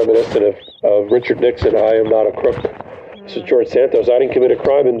 very reminiscent of Richard Nixon, I am not a crook. This is George Santos. I didn't commit a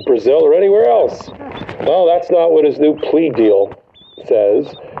crime in Brazil or anywhere else. Well, that's not what his new plea deal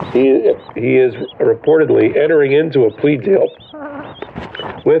says. He is reportedly entering into a plea deal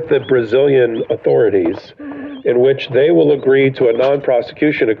with the Brazilian authorities in which they will agree to a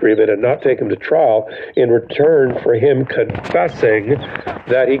non-prosecution agreement and not take him to trial in return for him confessing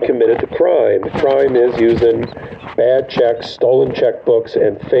that he committed the crime. The crime is using bad checks, stolen checkbooks,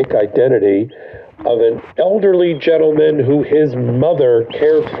 and fake identity of an elderly gentleman who his mother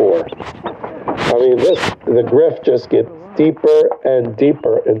cared for. I mean, the grift just gets deeper and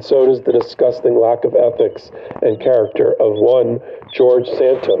deeper, and so does the disgusting lack of ethics and character of one George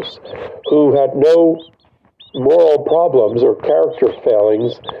Santos, who had no moral problems or character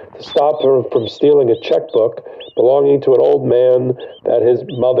failings to stop her from stealing a checkbook belonging to an old man that his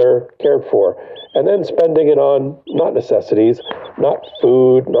mother cared for, and then spending it on not necessities, not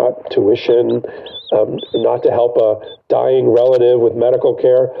food, not tuition, not to help a dying relative with medical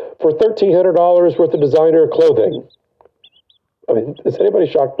care, for $1,300 worth of designer clothing. I mean, is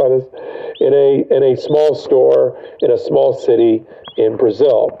anybody shocked by this? In a small store in a small city in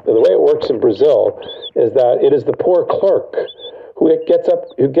Brazil. And the way it works in Brazil is that it is the poor clerk who gets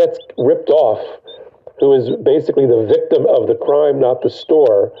ripped off, who is basically the victim of the crime, not the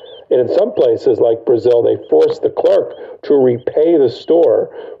store. And in some places like Brazil, they force the clerk to repay the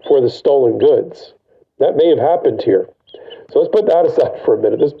store for the stolen goods. That may have happened here. So let's put that aside for a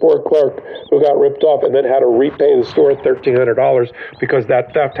minute. This poor clerk who got ripped off and then had to repay the store $1,300 because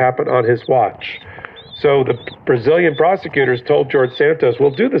that theft happened on his watch. So the Brazilian prosecutors told George Santos,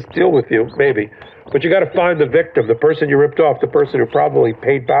 we'll do this deal with you, maybe, but you got to find the victim, the person you ripped off, the person who probably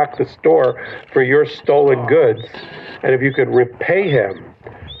paid back the store for your stolen goods. And if you could repay him,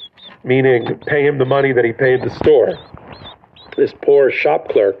 meaning pay him the money that he paid the store, this poor shop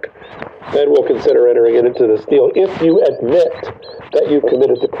clerk, then we'll consider entering it into this deal if you admit that you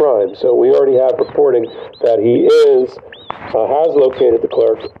committed the crime. So we already have reporting that he has located the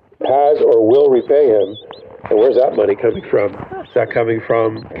clerk, has or will repay him. And where's that money coming from? Is that coming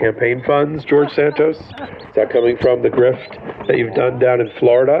from campaign funds, George Santos? Is that coming from the grift that you've done down in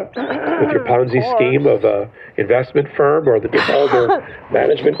Florida with your Ponzi scheme of an investment firm or the Diaper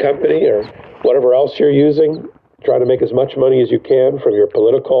management company or whatever else you're using? Try to make as much money as you can from your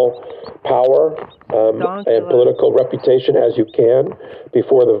political power and political reputation as you can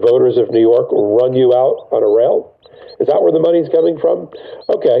before the voters of New York run you out on a rail? Is that where the money's coming from?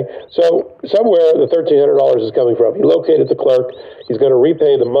 Okay, so somewhere the $1,300 is coming from. He located the clerk. He's going to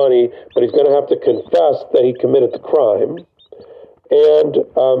repay the money, but he's going to have to confess that he committed the crime. And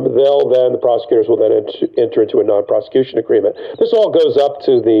the prosecutors will then enter into a non-prosecution agreement. This all goes up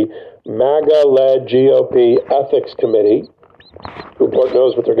to the MAGA-led GOP Ethics Committee, Who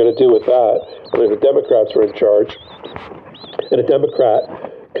knows what they're going to do with that? I mean, if the Democrats were in charge and a Democrat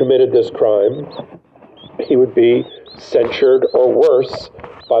committed this crime, he would be censured or worse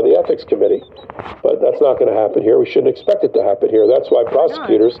by the ethics committee. But that's not going to happen here. We shouldn't expect it to happen here. That's why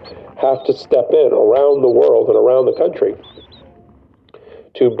prosecutors have to step in around the world and around the country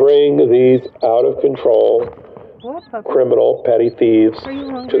to bring these out of control criminal petty thieves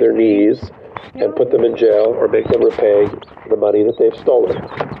to their knees and put them in jail or make them repay the money that they've stolen.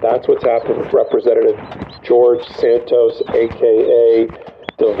 That's what's happened with Representative George Santos, a.k.a.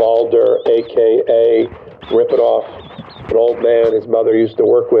 DeValder, a.k.a. ripping off an old man his mother used to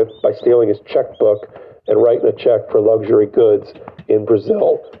work with by stealing his checkbook and writing a check for luxury goods in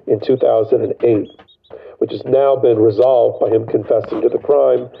Brazil in 2008, which has now been resolved by him confessing to the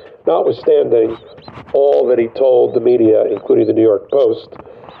crime, notwithstanding all that he told the media, including the New York Post,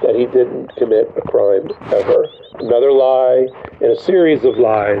 that he didn't commit a crime ever. Another lie and a series of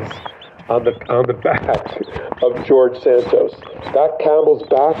lies on the back of George Santos. That camel's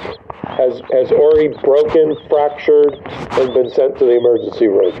back has already broken, fractured, and been sent to the emergency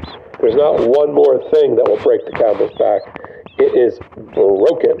room. There's not one more thing that will break the camel's back. It is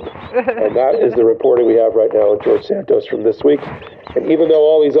broken. And that is the reporting we have right now on George Santos from this week. And even though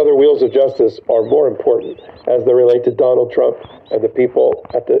all these other wheels of justice are more important as they relate to Donald Trump and the people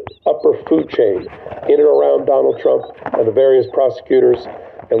at the upper food chain in and around Donald Trump and the various prosecutors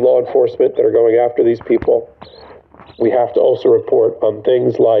and law enforcement that are going after these people, we have to also report on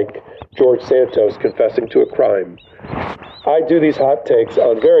things like George Santos confessing to a crime. I do these hot takes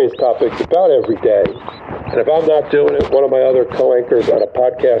on various topics about every day. And if I'm not doing it, one of my other co-anchors on a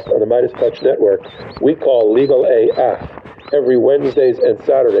podcast on the Midas Touch Network, we call Legal AF. Every Wednesdays and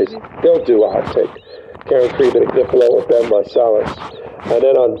Saturdays, they'll do a hot take. Karen Friedman at Diplo or Ben Marsalis. And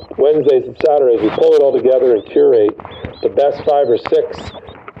then on Wednesdays and Saturdays, we pull it all together and curate the best 5 or 6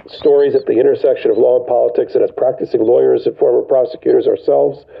 stories at the intersection of law and politics, and as practicing lawyers and former prosecutors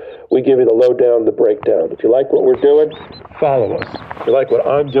ourselves, we give you the lowdown, the breakdown. If you like what we're doing, follow us. If you like what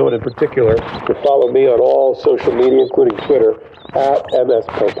I'm doing in particular, you follow me on all social media, including Twitter, at MS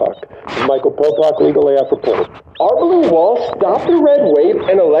Popak. Michael Popak, Legal AF reporting. Our blue wall stopped the red wave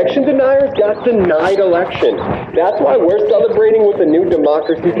and election deniers got denied election. That's why we're celebrating with the new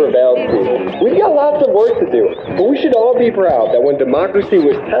Democracy Prevails group. We've got lots of work to do, but we should all be proud that when democracy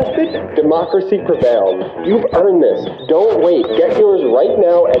was tested, democracy prevailed. You've earned this. Don't wait. Get yours right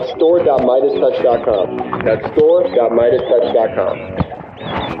now at store.midastouch.com. That's store.midastouch.com.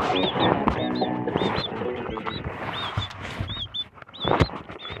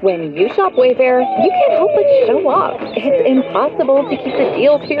 When you shop Wayfair, you can't help but show off. It's impossible to keep the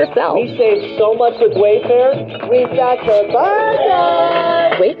deals to yourself. We save so much with Wayfair, we've got to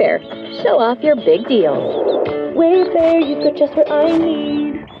buy. Wayfair, show off your big deals. Wayfair, you've got just what I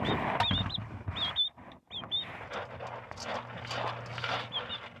need.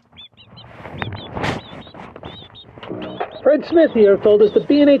 Fred Smith here told us that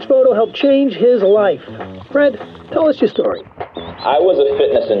B&H Photo helped change his life. Fred, tell us your story. I was a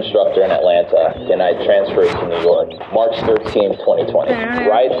fitness instructor in Atlanta, and I transferred to New York, March 13, 2020,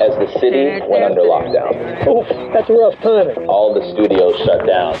 right as the city went under lockdown. Oof, that's a rough timing. All the studios shut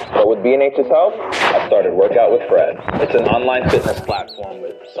down. But with B&H's help, I started Workout with Fred. It's an online fitness platform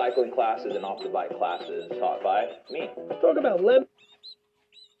with cycling classes and off-the-bike classes taught by me. Talk about lemon.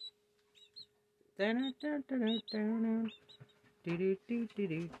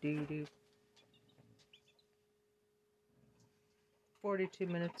 42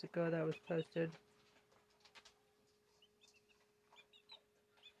 minutes ago that was posted.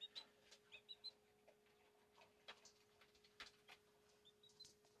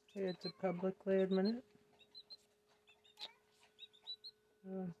 It's a publicly admitted.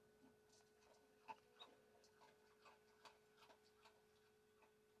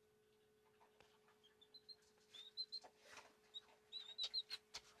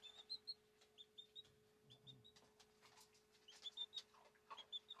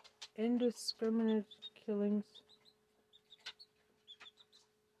 Indiscriminate killings.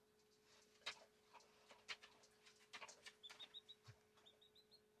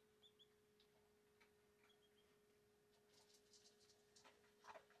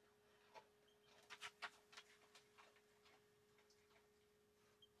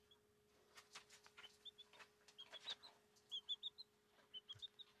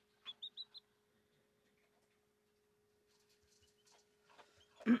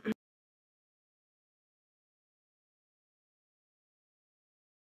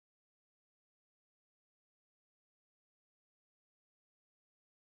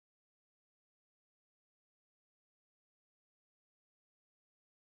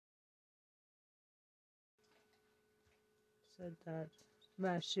 said that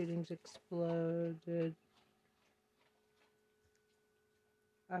mass shootings exploded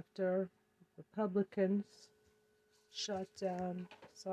after Republicans shut down